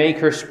sea and make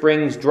her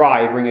springs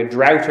dry, bring a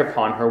drought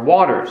upon her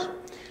waters.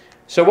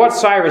 So what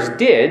Cyrus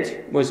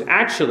did was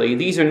actually,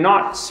 these are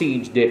not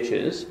siege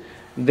ditches.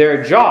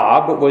 Their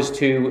job was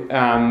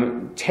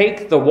to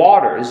take the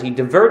waters. He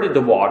diverted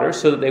the waters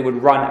so that they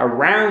would run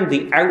around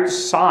the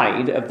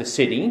outside of the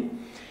city,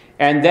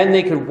 and then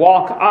they could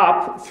walk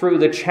up through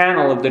the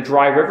channel of the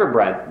dry river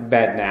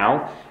bed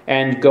now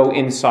and go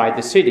inside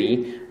the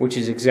city, which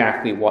is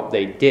exactly what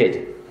they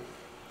did.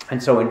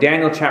 And so in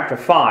Daniel chapter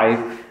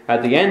 5,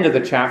 at the end of the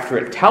chapter,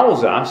 it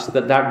tells us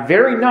that that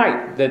very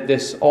night that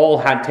this all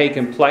had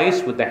taken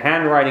place, with the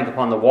handwriting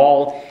upon the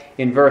wall,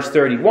 in verse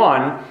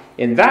 31,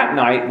 in that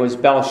night was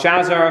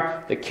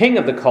Belshazzar, the king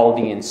of the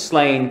Chaldeans,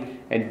 slain,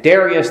 and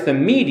Darius the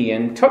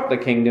Median took the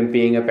kingdom,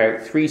 being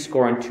about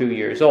 62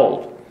 years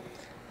old.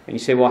 And you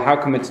say, well, how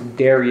come it's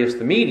Darius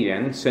the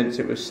Median, since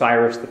it was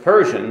Cyrus the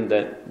Persian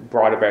that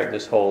brought about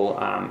this whole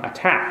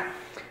attack?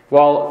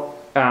 Well,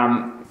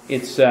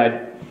 it's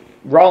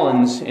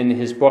Rollins, in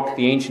his book,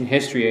 The Ancient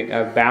History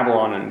of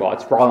Babylon, and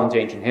it's Rollins'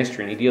 Ancient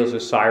History, and he deals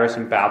with Cyrus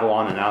and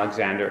Babylon and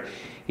Alexander.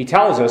 He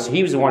tells us,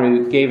 he was the one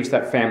who gave us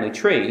that family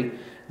tree,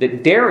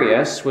 that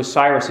Darius was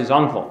Cyrus's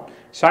uncle.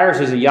 Cyrus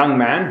is a young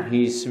man,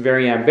 he's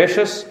very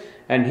ambitious,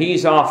 and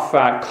he's off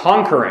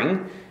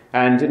conquering,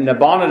 and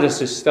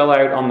Nabonidus is still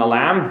out on the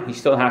lam. He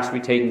still has to be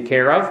taken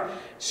care of.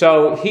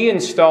 So he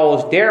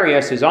installs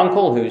Darius, his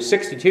uncle, who's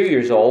 62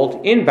 years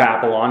old, in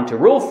Babylon to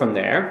rule from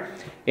there.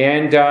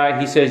 And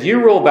he says,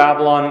 you rule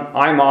Babylon,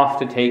 I'm off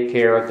to take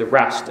care of the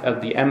rest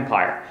of the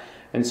empire.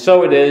 And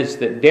so it is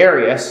that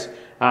Darius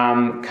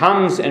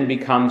comes and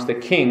becomes the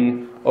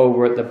king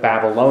over the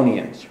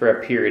Babylonians for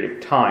a period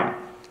of time.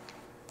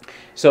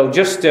 So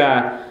just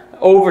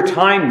over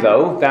time,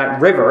 though,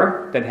 that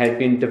river that had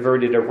been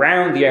diverted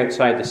around the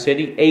outside the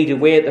city ate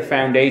away at the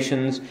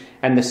foundations,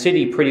 and the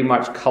city pretty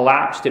much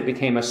collapsed. It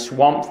became a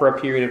swamp for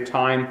a period of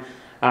time.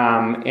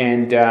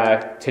 And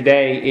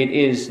today it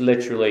is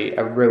literally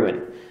a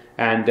ruin,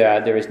 and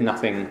there is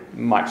nothing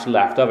much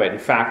left of it. In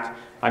fact,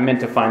 I meant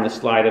to find the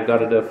slide. I've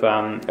got it of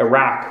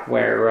Iraq,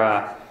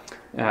 where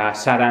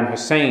Saddam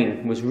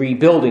Hussein was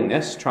rebuilding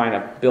this, trying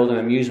to build an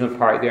amusement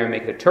park there and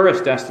make it a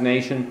tourist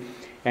destination,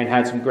 and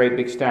had some great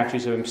big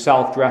statues of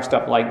himself dressed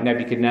up like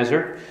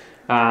Nebuchadnezzar.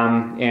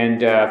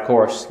 Of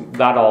course,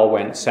 that all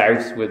went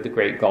south with the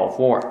Great Gulf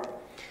War.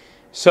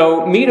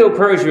 So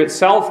Medo-Persia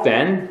itself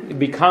then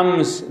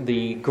becomes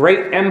the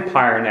great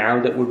empire now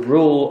that would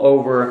rule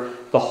over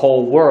the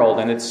whole world.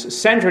 And it's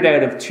centered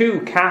out of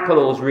two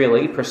capitals,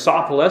 really.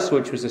 Persepolis,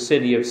 which was the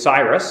city of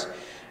Cyrus,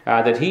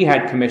 that he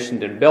had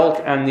commissioned and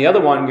built. And the other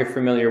one you're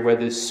familiar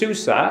with is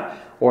Susa,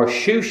 or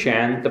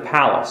Shushan, the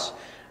palace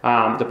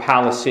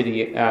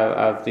city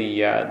of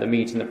the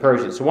Medes and the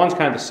Persians. So one's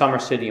kind of the summer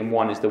city and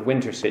one is the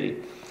winter city.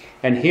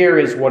 And here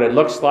is what it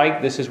looks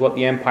like. This is what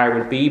the empire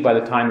would be by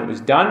the time it was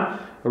done.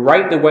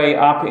 Right the way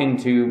up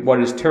into what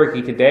is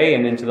Turkey today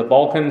and into the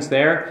Balkans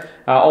there,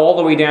 all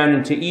the way down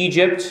into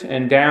Egypt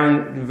and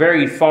down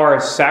very far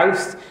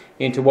south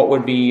into what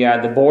would be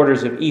the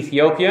borders of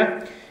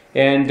Ethiopia,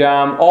 and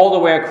all the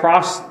way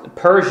across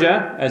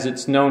Persia, as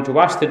it's known to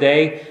us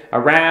today,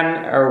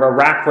 Iran, or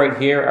Iraq right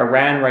here,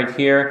 Iran right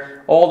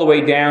here, all the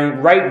way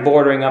down, right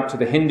bordering up to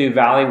the Hindu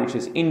Valley, which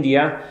is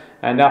India,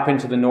 and up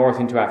into the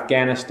north into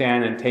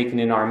Afghanistan and taken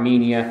in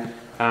Armenia.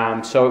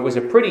 So it was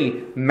a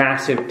pretty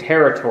massive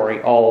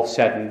territory, all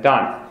said and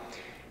done.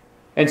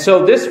 And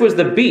so this was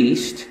the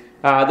beast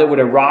that would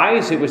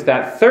arise. It was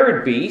that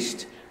third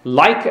beast,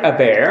 like a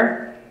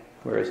bear.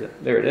 Where is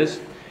it? There it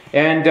is.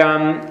 And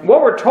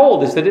what we're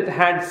told is that it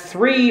had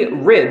 3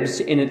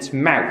 ribs in its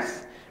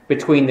mouth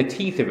between the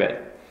teeth of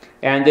it.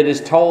 And it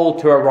is told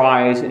to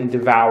arise and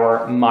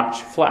devour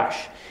much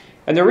flesh.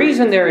 And the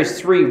reason there is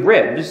 3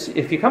 ribs,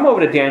 if you come over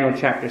to Daniel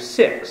chapter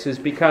 6, is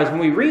because when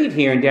we read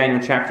here in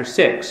Daniel chapter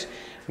 6,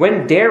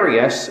 when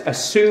Darius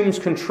assumes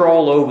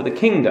control over the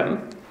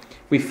kingdom,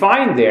 we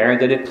find there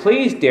that it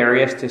pleased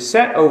Darius to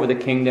set over the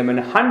kingdom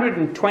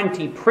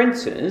 120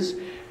 princes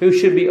who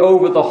should be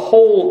over the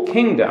whole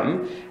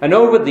kingdom, and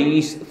over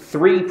these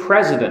 3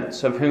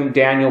 presidents, of whom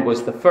Daniel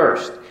was the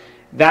first,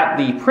 that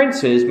the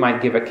princes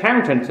might give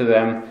account unto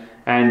them,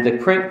 and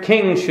the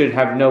king should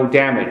have no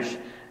damage.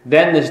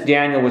 Then this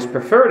Daniel was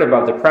preferred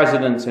above the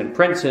presidents and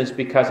princes,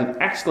 because an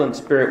excellent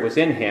spirit was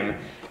in him,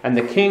 and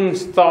the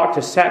kings thought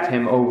to set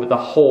him over the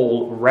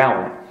whole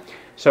realm.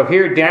 So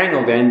here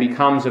Daniel then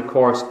becomes, of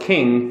course,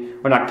 king,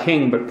 or not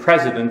king, but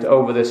president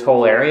over this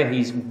whole area.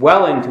 He's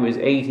well into his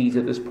 80s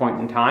at this point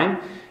in time.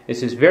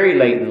 This is very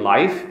late in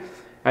life.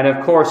 And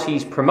of course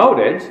he's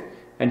promoted,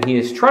 and he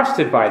is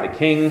trusted by the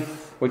king,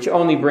 which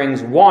only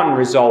brings one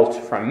result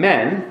from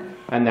men,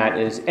 and that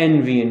is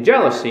envy and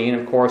jealousy.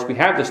 And of course we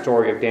have the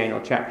story of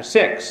Daniel chapter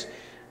 6,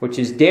 which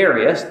is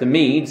Darius, the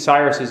Mede,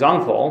 Cyrus's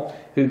uncle,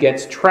 who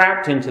gets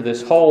trapped into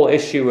this whole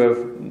issue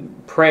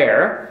of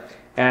prayer.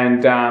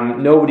 And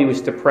nobody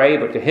was to pray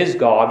but to his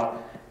God.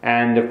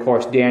 And of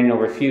course Daniel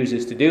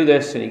refuses to do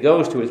this, and he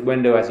goes to his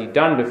window as he'd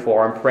done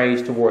before and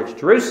prays towards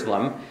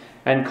Jerusalem,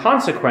 and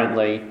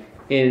consequently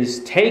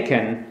is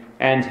taken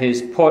and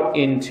is put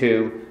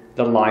into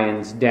the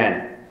lion's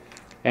den.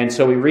 And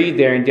so we read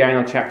there in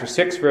Daniel chapter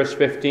 6 verse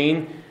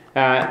 15,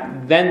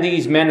 Then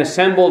these men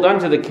assembled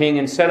unto the king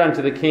and said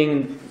unto the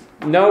king,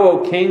 Know,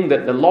 O king,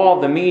 that the law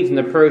of the Medes and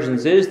the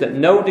Persians is that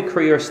no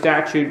decree or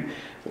statute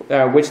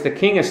which the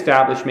king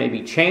established may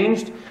be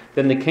changed.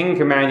 Then the king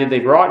commanded, they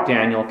brought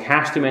Daniel,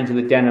 cast him into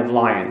the den of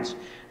lions.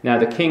 Now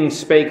the king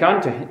spake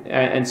unto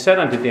and said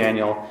unto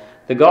Daniel,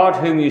 The God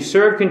whom you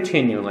serve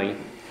continually,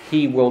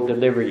 he will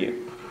deliver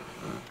you.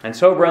 And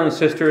so, brothers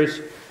and sisters,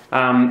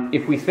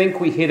 if we think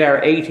we hit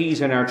our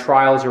 80s and our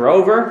trials are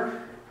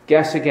over,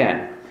 guess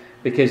again.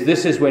 Because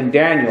this is when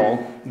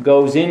Daniel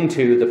goes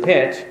into the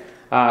pit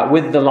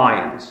with the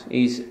lions.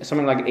 He's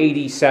something like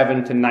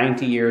 87 to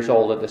 90 years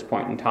old at this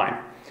point in time.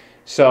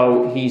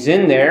 So he's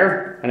in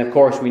there, and of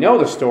course we know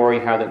the story,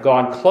 how that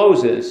God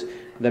closes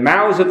the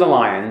mouths of the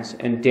lions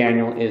and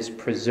Daniel is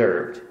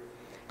preserved.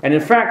 And in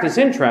fact it's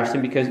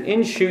interesting because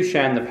in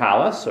Shushan the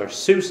palace, or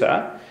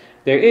Susa,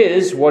 there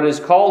is what is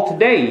called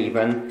today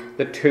even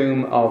the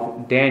tomb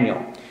of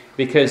Daniel.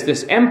 Because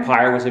this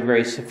empire was a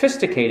very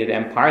sophisticated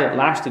empire that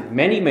lasted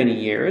many, many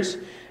years.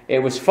 It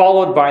was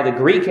followed by the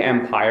Greek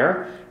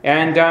Empire,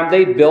 and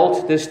they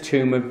built this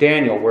tomb of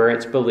Daniel, where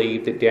it's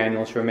believed that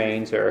Daniel's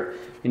remains are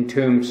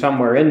entombed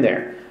somewhere in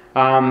there.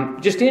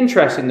 Just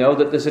interesting, though,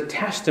 that there's a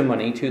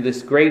testimony to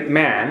this great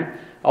man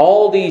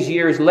all these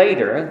years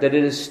later, that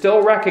it is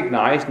still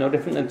recognized, no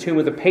different than the tomb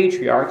of the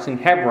patriarchs in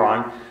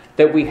Hebron,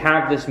 that we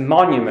have this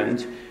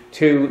monument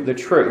to the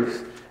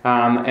truth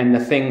and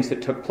the things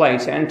that took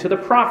place, and to the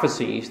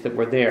prophecies that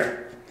were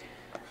there.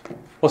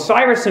 Well,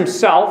 Cyrus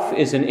himself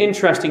is an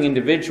interesting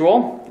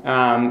individual.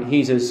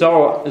 He's a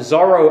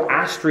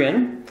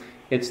Zoroastrian.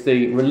 It's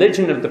the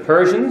religion of the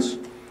Persians,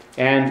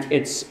 and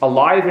it's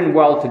alive and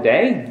well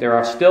today. There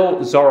are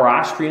still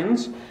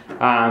Zoroastrians.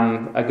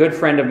 A good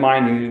friend of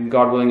mine, who,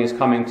 God willing, is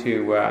coming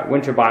to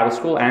Winter Bible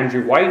School,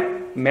 Andrew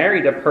White,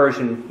 married a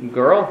Persian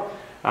girl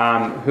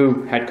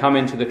who had come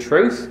into the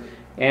truth,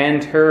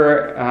 and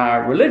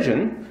her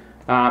religion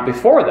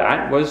before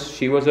that was,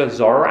 she was a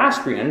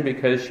Zoroastrian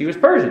because she was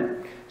Persian.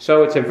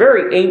 So it's a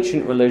very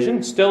ancient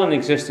religion, still in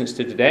existence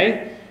to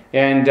today,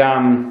 and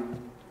a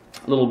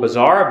little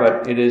bizarre,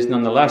 but it is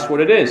nonetheless what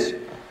it is.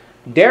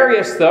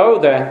 Darius, though,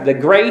 the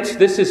Great,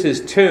 this is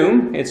his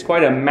tomb. It's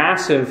quite a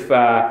massive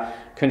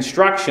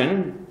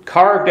construction,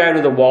 carved out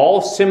of the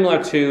wall,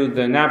 similar to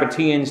the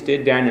Nabateans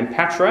did down in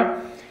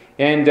Petra,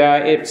 and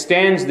it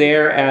stands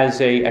there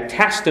as a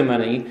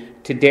testimony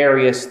to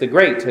Darius the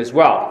Great as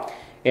well.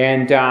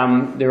 And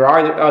there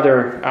are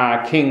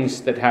other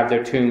kings that have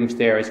their tombs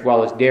there as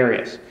well as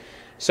Darius.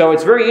 So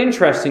it's very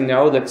interesting,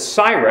 though, that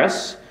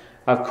Cyrus,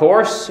 of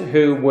course,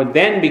 who would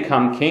then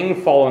become king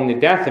following the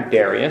death of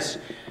Darius,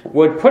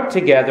 would put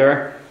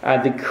together a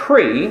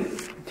decree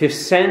to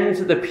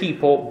send the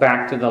people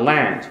back to the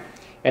land.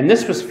 And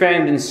this was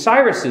found in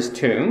Cyrus's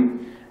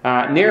tomb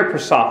near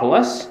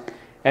Persepolis.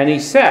 And he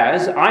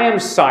says, I am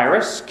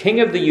Cyrus,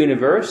 king of the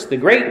universe, the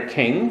great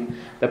king,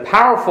 the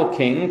powerful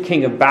king,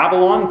 king of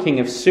Babylon, king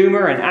of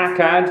Sumer and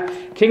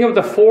Akkad, king of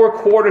the 4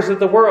 quarters of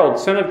the world,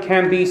 son of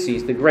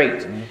Cambyses the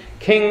great,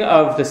 king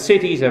of the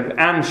cities of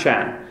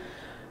Anshan.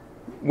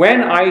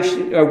 When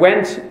I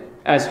went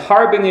as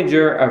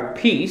harbinger of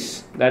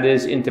peace, that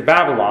is, into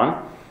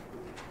Babylon,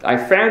 I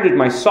founded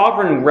my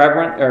sovereign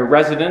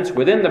residence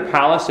within the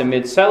palace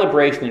amid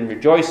celebration and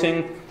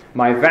rejoicing.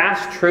 My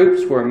vast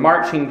troops were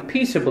marching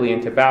peaceably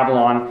into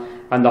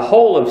Babylon, and the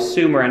whole of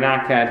Sumer and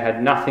Akkad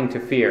had nothing to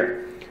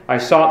fear. I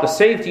sought the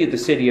safety of the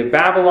city of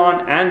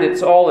Babylon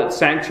and all its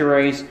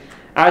sanctuaries.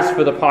 As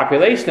for the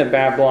population of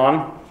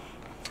Babylon,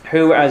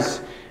 who,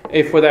 as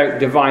if without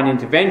divine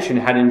intervention,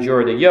 had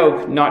endured the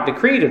yoke not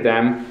decreed of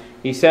them,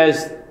 he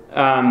says,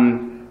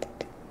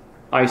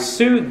 I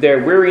soothed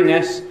their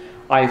weariness.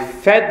 I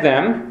freed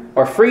them,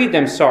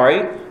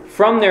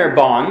 from their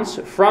bonds,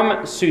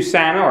 from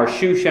Susanna or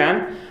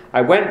Shushan.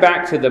 I went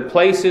back to the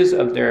places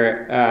of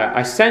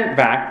I sent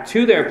back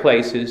to their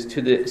places,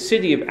 to the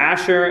city of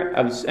Asher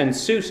and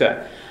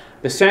Susa,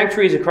 the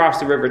sanctuaries across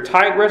the river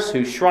Tigris,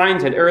 whose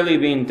shrines had early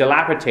been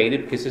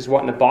dilapidated, because this is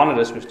what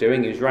Nabonidus was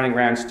doing. He was running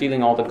around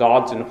stealing all the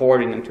gods and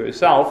hoarding them to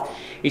himself.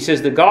 He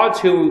says, the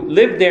gods who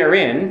lived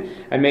therein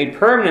and made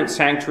permanent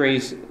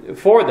sanctuaries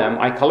for them,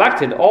 I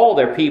collected all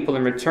their people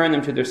and returned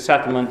them to their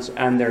settlements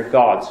and their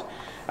gods,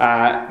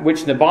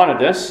 which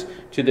Nabonidus,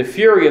 to the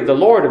fury of the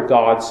Lord of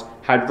gods,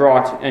 had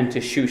brought into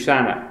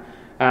Shusana.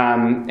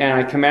 And I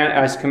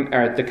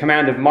at the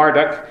command of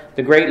Marduk,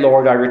 the great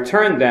Lord, I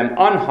returned them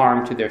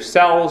unharmed to their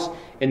cells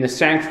in the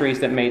sanctuaries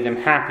that made them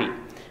happy.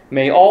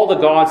 May all the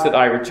gods that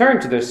I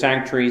return to their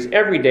sanctuaries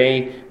every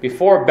day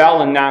before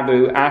Bel and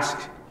Nabu ask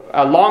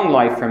a long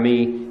life for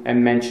me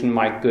and mention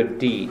my good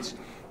deeds.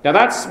 Now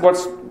that's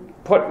what's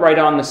put right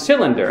on the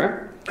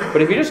cylinder.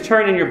 But if you just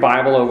turn in your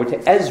Bible over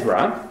to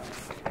Ezra,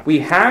 we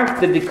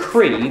have the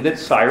decree that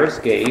Cyrus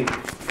gave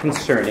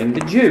concerning the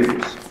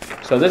Jews.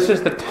 So this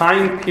is the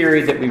time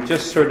period that we've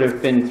just sort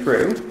of been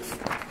through.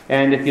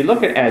 And if you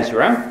look at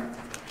Ezra,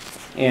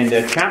 in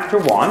chapter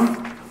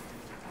 1,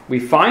 we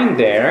find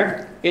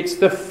there, it's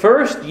the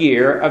first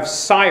year of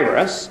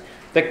Cyrus,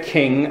 the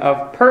king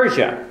of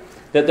Persia,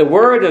 that the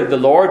word of the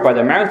Lord by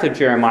the mouth of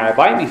Jeremiah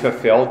might be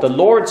fulfilled. The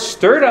Lord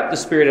stirred up the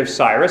spirit of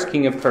Cyrus,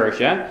 king of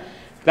Persia,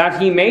 that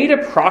he made a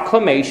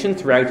proclamation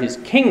throughout his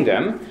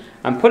kingdom,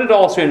 and put it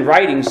also in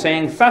writing,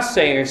 saying, Thus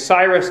saith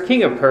Cyrus,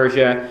 king of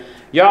Persia,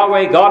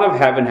 Yahweh, God of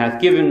heaven, hath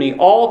given me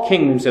all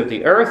kingdoms of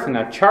the earth, and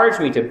hath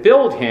charged me to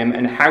build him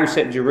an house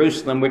at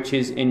Jerusalem, which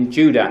is in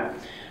Judah.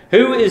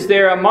 Who is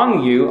there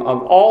among you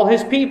of all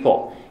his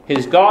people?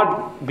 His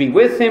God be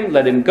with him.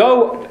 Let him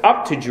go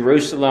up to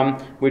Jerusalem,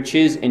 which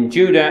is in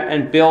Judah,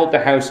 and build the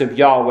house of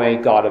Yahweh,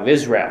 God of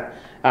Israel.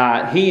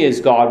 He is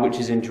God, which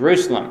is in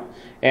Jerusalem.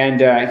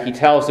 And he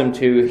tells them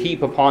to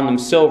heap upon them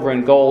silver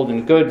and gold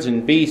and goods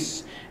and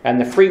beasts, and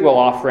the freewill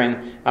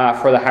offering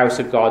for the house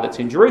of God that's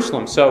in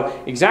Jerusalem.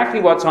 So exactly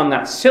what's on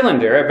that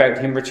cylinder about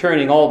him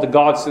returning all the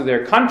gods to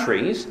their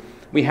countries,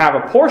 we have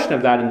a portion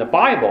of that in the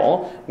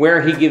Bible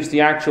where he gives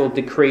the actual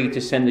decree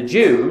to send the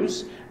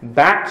Jews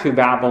back from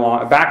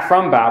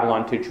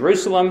Babylon to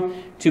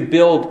Jerusalem to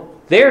build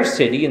their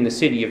city and the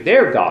city of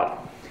their God.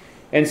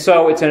 And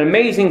so it's an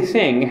amazing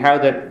thing how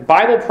that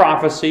Bible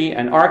prophecy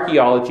and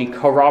archaeology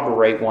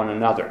corroborate one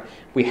another.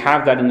 We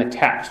have that in the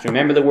text.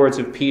 Remember the words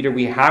of Peter,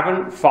 we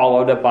haven't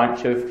followed a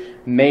bunch of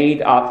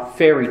made-up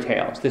fairy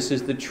tales. This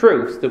is the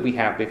truth that we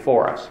have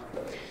before us.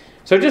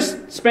 So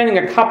just spending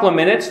a couple of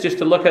minutes just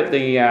to look at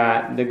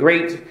the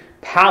great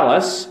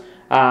palace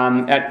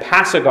at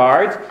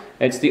Pasargad.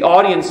 It's the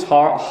audience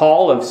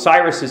hall of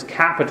Cyrus's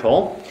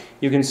capital.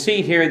 You can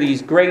see here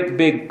these great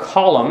big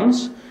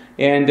columns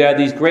and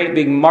these great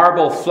big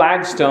marble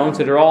flagstones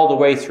that are all the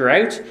way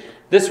throughout.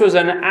 This was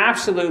an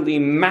absolutely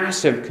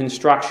massive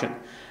construction.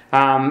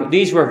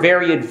 These were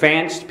very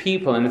advanced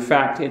people. In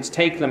fact, it's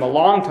taken them a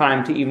long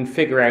time to even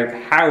figure out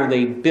how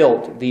they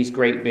built these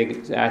great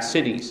big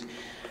cities.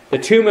 The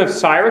tomb of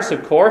Cyrus,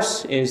 of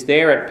course, is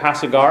there at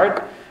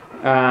Pasargad,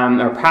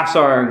 or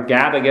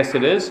Pasargad, I guess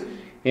it is.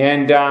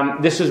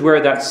 And this is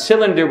where that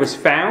cylinder was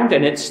found,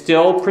 and it's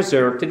still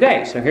preserved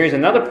today. So here's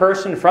another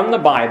person from the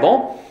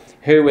Bible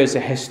who is a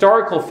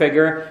historical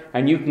figure,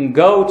 and you can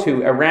go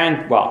to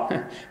Iran, well,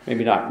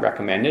 maybe not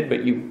recommended,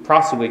 but you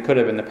possibly could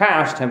have in the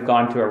past have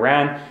gone to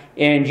Iran,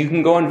 and you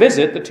can go and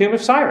visit the tomb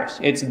of Cyrus.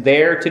 It's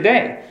there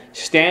today.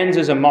 Stands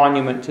as a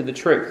monument to the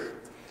truth.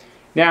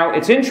 Now,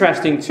 it's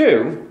interesting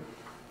too,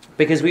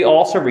 because we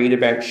also read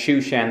about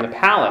Shushan the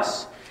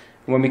palace.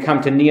 When we come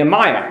to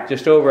Nehemiah,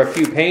 just over a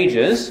few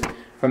pages,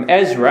 from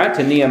Ezra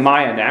to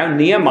Nehemiah now,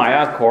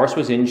 Nehemiah, of course,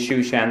 was in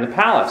Shushan the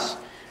palace.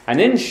 And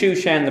in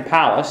Shushan the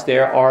palace,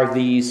 there are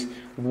these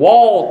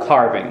wall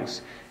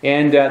carvings.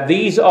 And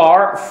these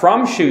are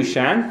from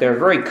Shushan. They're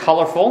very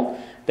colorful.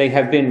 They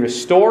have been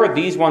restored.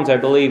 These ones, I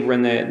believe, were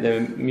in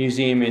the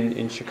museum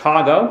in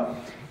Chicago.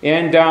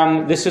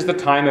 And this is the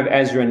time of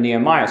Ezra and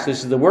Nehemiah. So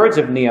this is the words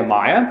of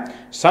Nehemiah,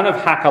 son of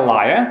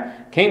Hakaliah.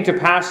 Came to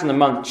pass in the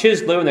month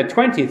Chislev in the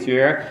 20th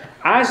year,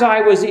 as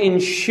I was in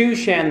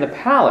Shushan the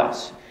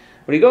palace.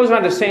 But he goes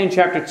on to say in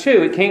chapter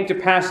 2, it came to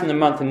pass in the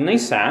month of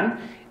Nisan,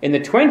 in the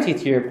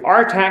 20th year of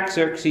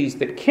Artaxerxes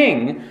the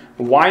king,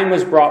 wine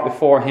was brought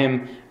before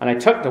him, and I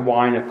took the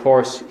wine. Of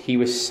course, he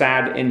was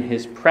sad in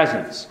his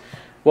presence.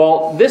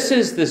 Well, this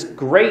is this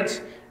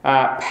great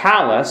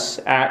palace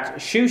at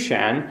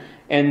Shushan,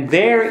 and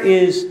there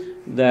is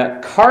the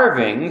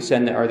carvings,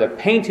 or the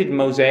painted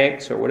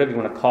mosaics, or whatever you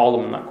want to call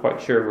them, I'm not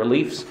quite sure,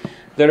 reliefs,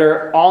 that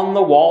are on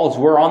the walls,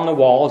 were on the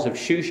walls of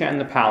Shushan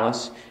the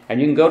palace,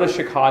 and you can go to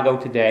Chicago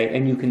today,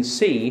 and you can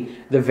see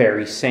the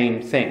very same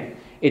thing.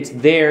 It's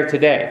there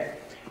today.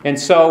 And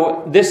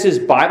so this is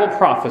Bible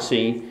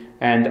prophecy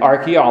and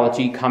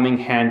archaeology coming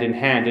hand in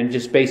hand, and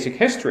just basic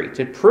history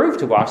to prove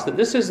to us that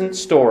this isn't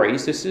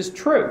stories, this is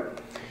true.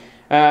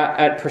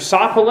 At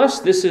Persepolis,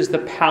 this is the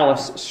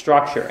palace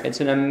structure. It's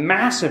in a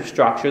massive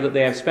structure that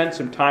they have spent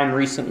some time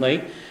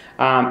recently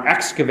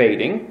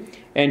excavating.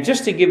 And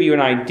just to give you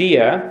an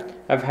idea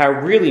of how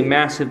really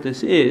massive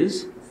this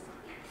is,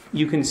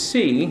 you can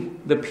see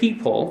the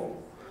people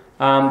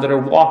that are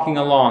walking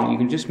along. You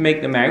can just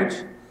make them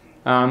out.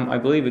 I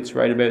believe it's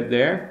right about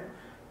there.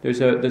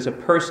 There's a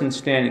person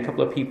standing, a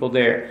couple of people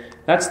there.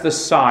 That's the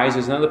size.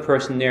 There's another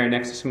person there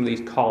next to some of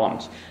these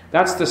columns.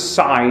 That's the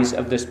size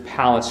of this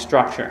palace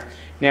structure.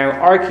 Now,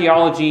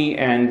 archaeology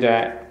and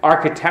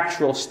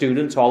architectural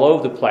students all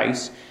over the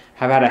place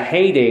have had a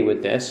heyday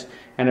with this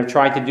and have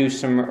tried to do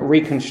some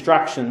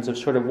reconstructions of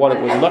sort of what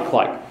it would look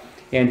like.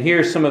 And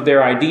here's some of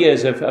their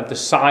ideas of the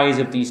size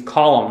of these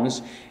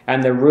columns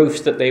and the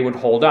roofs that they would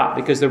hold up.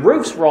 Because the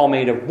roofs were all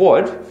made of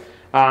wood.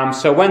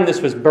 So when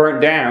this was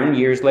burnt down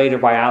years later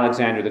by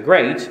Alexander the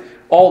Great,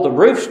 all the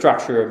roof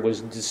structure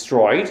was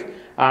destroyed,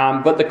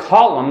 but the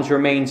columns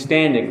remained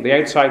standing. The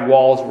outside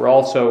walls were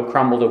also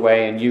crumbled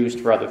away and used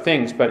for other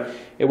things, but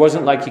it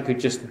wasn't like you could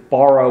just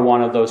borrow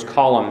one of those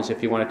columns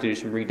if you wanted to do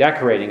some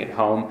redecorating at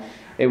home.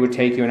 It would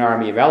take you an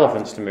army of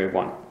elephants to move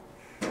one.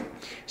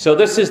 So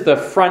this is the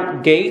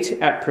front gate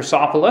at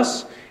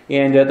Persepolis,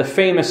 and the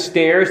famous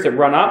stairs that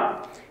run up.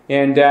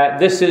 And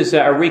this is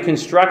a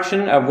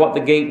reconstruction of what the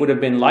gate would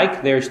have been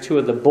like. There's two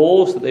of the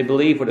bulls that they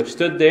believe would have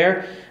stood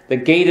there. The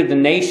Gate of the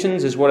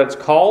Nations is what it's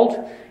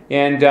called.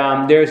 And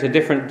there's a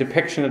different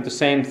depiction of the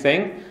same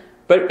thing.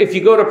 But if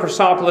you go to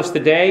Persepolis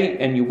today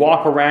and you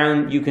walk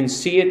around, you can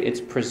see it.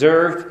 It's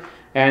preserved.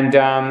 And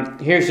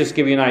here's just to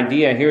give you an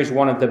idea. Here's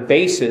one of the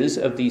bases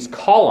of these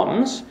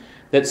columns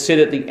that sit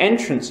at the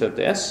entrance of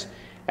this.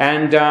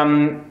 And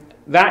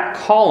that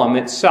column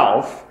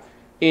itself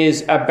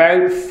is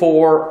about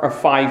 4 or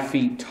 5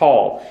 feet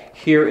tall.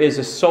 Here is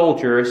a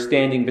soldier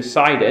standing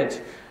beside it,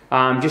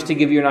 just to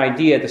give you an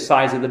idea of the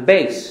size of the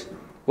base.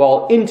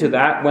 Well, into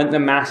that went the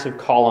massive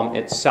column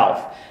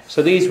itself.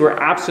 So these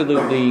were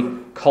absolutely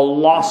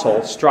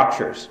colossal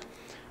structures.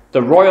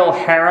 The royal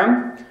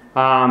harem,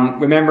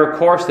 remember of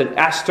course that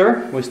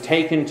Esther was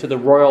taken to the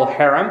royal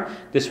harem.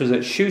 This was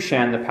at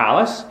Shushan, the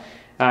palace,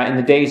 in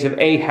the days of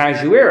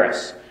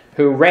Ahasuerus,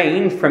 who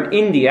reigned from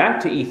India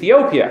to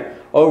Ethiopia,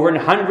 over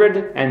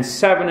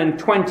 127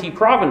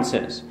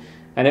 provinces.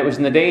 And it was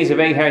in the days of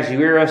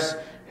Ahasuerus,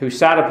 who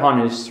sat upon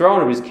his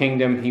throne of his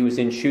kingdom. He was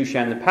in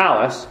Shushan the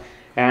palace,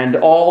 and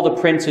all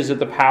the princes of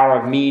the power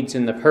of Medes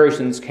and the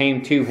Persians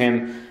came to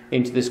him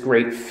into this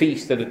great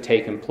feast that had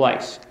taken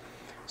place.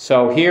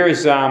 So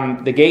here's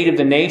the Gate of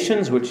the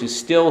Nations, which is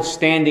still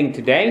standing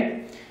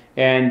today.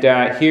 And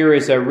here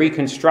is a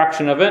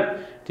reconstruction of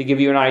it to give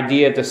you an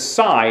idea of the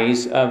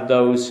size of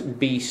those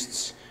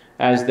beasts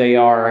as they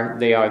are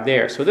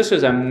there. So this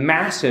is a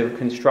massive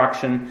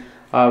construction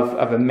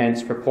of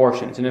immense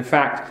proportions. And in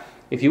fact,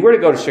 if you were to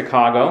go to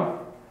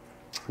Chicago,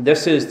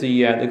 this is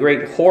the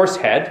great horse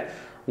head,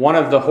 one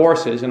of the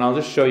horses, and I'll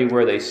just show you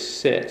where they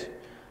sit.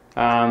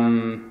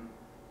 There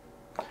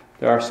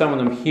are some of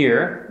them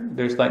here.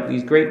 There's like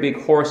these great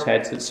big horse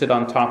heads that sit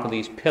on top of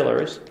these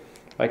pillars.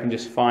 If I can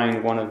just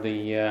find one of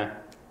the...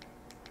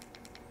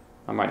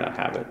 I might not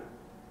have it.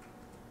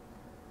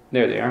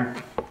 There they are.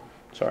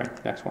 Sorry,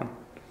 next one.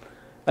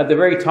 At the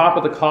very top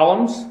of the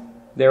columns,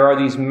 there are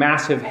these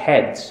massive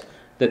heads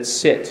that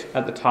sit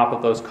at the top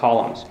of those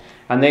columns.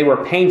 And they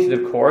were painted,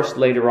 of course,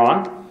 later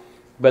on.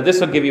 But this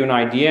will give you an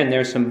idea, and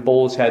there's some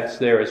bull's heads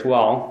there as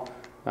well.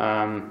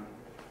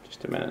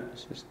 Just a minute.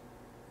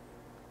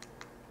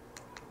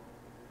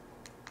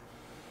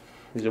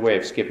 There's a way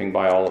of skipping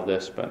by all of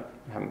this, but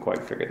I haven't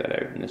quite figured that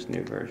out in this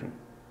new version.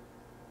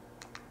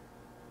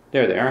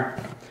 There they are.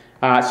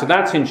 So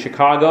that's in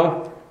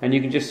Chicago. And you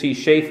can just see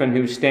Shaphan,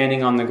 who's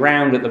standing on the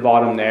ground at the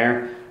bottom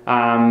there.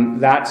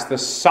 That's the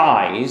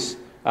size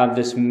of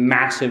this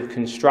massive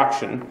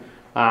construction.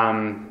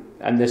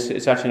 And this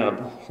it's actually not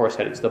a horse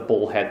head, it's the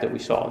bull head that we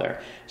saw there.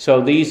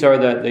 So these are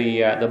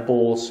the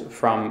bulls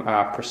from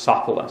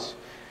Persepolis.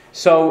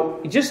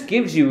 So it just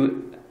gives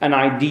you an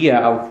idea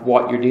of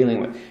what you're dealing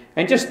with.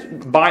 And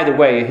just, by the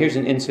way, here's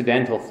an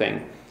incidental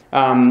thing.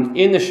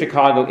 In the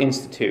Chicago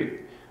Institute,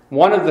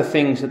 one of the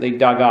things that they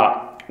dug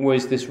up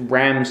was this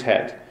ram's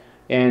head.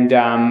 And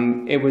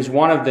it was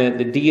one of the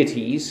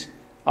deities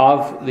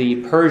of the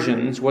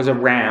Persians was a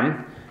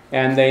ram,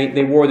 and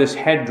they wore this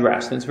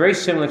headdress. And it's very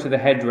similar to the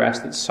headdress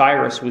that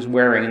Cyrus was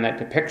wearing in that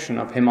depiction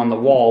of him on the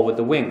wall with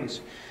the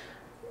wings.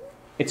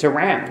 It's a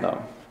ram,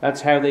 though. That's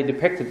how they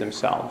depicted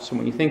themselves. So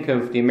when you think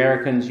of the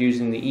Americans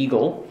using the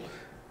eagle,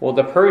 well,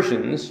 the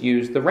Persians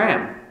used the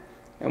ram.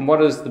 And what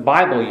does the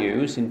Bible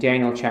use in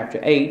Daniel chapter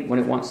 8 when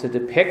it wants to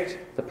depict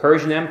the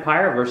Persian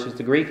Empire versus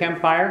the Greek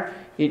Empire?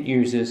 It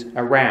uses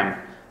a ram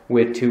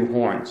with 2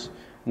 horns,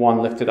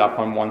 one lifted up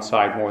on one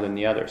side more than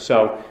the other.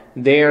 So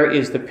there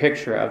is the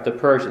picture of the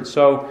Persians.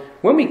 So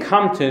when we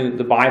come to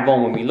the Bible,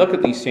 and when we look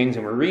at these things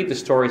and we read the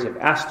stories of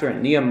Esther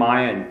and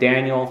Nehemiah and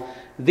Daniel,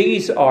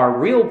 these are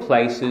real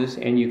places,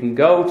 and you can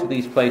go to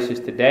these places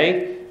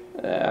today,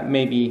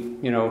 maybe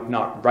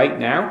not right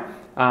now,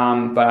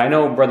 but I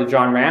know Brother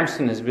John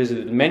Ramsden has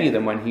visited many of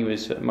them when he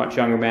was a much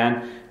younger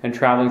man and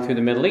traveling through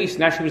the Middle East,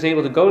 and actually was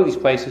able to go to these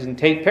places and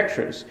take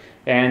pictures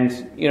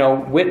and,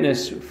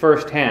 witness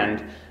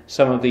firsthand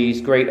some of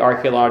these great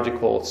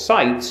archaeological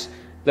sites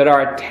that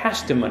are a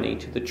testimony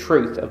to the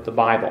truth of the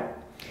Bible.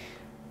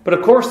 But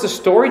of course the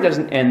story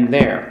doesn't end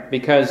there,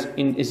 because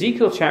in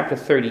Ezekiel chapter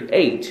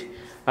 38,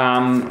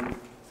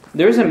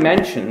 there is a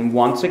mention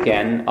once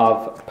again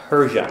of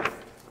Persia.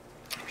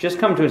 Just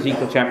come to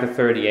Ezekiel chapter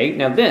 38.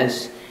 Now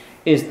this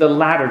is the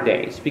latter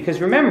days, because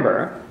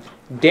remember,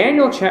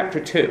 Daniel chapter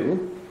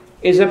 2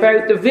 is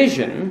about the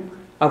vision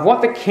of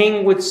what the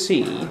king would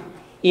see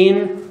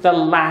in the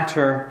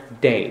latter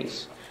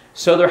days.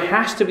 So there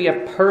has to be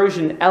a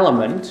Persian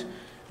element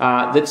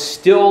that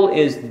still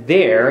is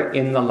there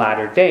in the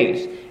latter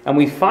days. And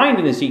we find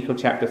in Ezekiel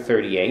chapter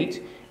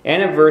 38,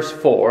 and in verse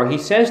 4, he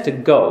says to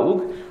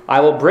Gog, I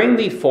will bring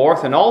thee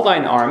forth and all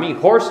thine army,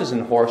 horses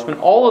and horsemen,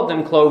 all of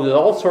them clothed with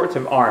all sorts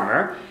of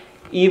armor,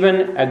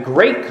 even a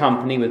great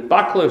company with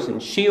bucklers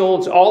and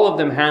shields, all of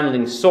them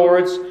handling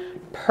swords,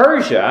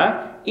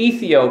 Persia,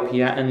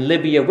 Ethiopia, and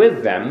Libya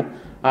with them,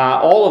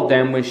 all of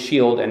them with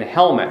shield and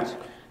helmet.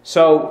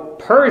 So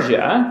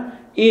Persia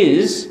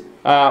is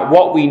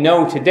what we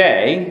know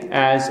today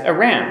as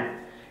Iran.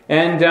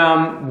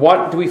 And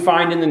what do we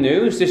find in the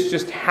news? This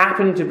just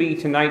happened to be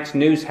tonight's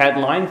news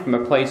headline from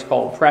a place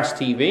called Press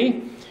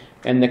TV.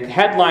 And the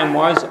headline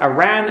was,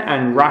 Iran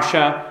and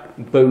Russia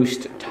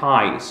boost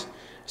ties.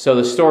 So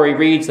the story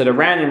reads that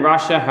Iran and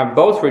Russia have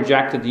both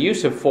rejected the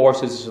use of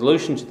force as a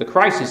solution to the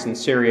crisis in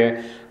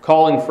Syria,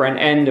 calling for an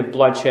end of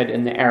bloodshed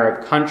in the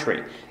Arab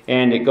country.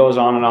 And it goes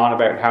on and on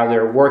about how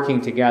they're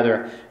working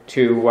together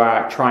to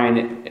try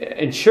and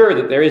ensure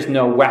that there is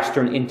no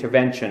Western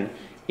intervention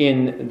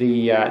in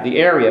the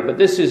area. But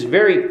this is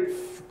very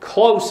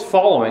close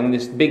following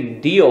this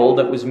big deal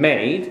that was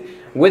made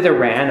with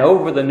Iran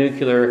over the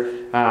nuclear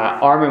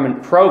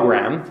armament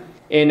program,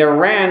 in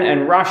Iran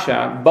and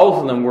Russia,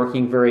 both of them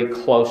working very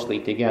closely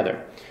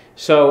together.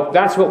 So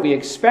that's what we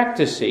expect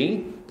to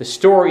see. The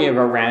story of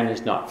Iran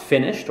is not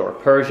finished, or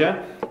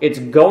Persia. It's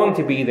going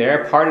to be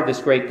there, part of this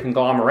great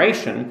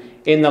conglomeration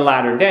in the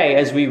latter day,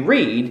 as we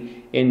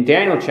read in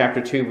Daniel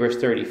chapter 2, verse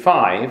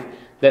 35,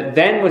 that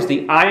then was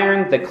the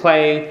iron, the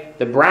clay,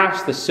 the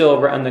brass, the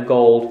silver, and the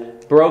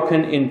gold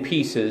broken in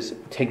pieces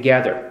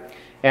together.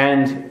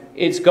 And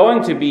it's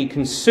going to be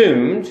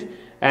consumed,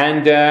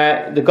 and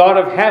the God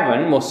of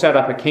heaven will set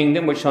up a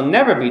kingdom which shall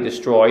never be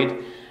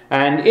destroyed,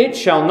 and it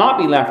shall not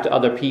be left to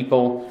other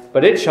people,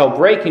 but it shall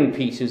break in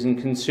pieces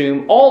and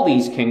consume all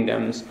these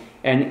kingdoms,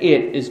 and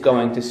it is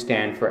going to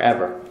stand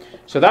forever.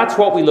 So that's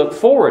what we look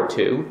forward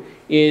to,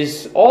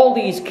 is all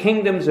these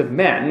kingdoms of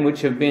men,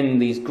 which have been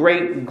these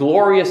great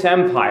glorious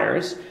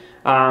empires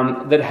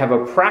that have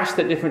oppressed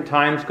at different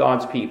times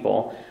God's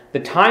people. The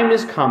time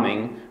is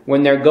coming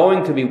when they're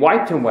going to be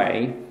wiped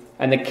away,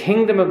 and the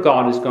kingdom of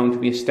God is going to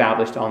be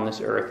established on this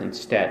earth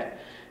instead.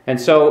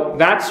 And so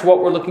that's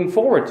what we're looking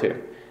forward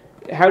to.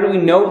 How do we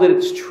know that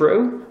it's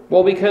true?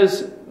 Well,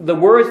 because the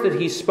words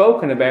that he's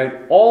spoken about,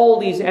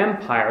 all these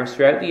empires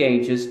throughout the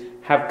ages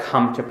have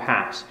come to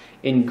pass.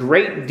 In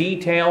great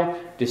detail,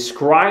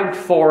 described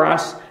for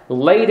us,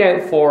 laid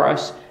out for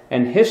us,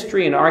 and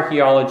history and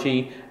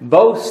archaeology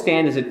both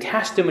stand as a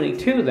testimony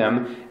to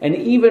them, and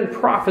even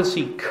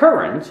prophecy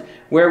current,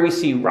 where we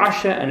see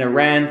Russia and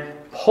Iran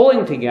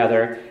pulling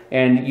together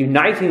and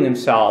uniting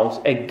themselves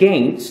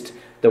against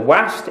the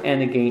West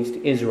and against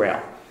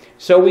Israel.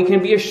 So we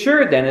can be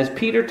assured then, as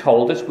Peter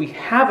told us, we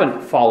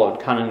haven't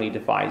followed cunningly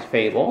devised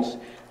fables.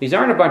 These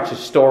aren't a bunch of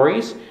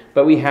stories,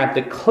 but we have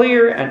the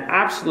clear and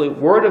absolute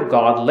Word of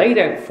God laid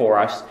out for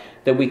us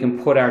that we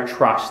can put our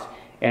trust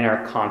and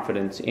our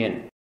confidence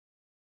in.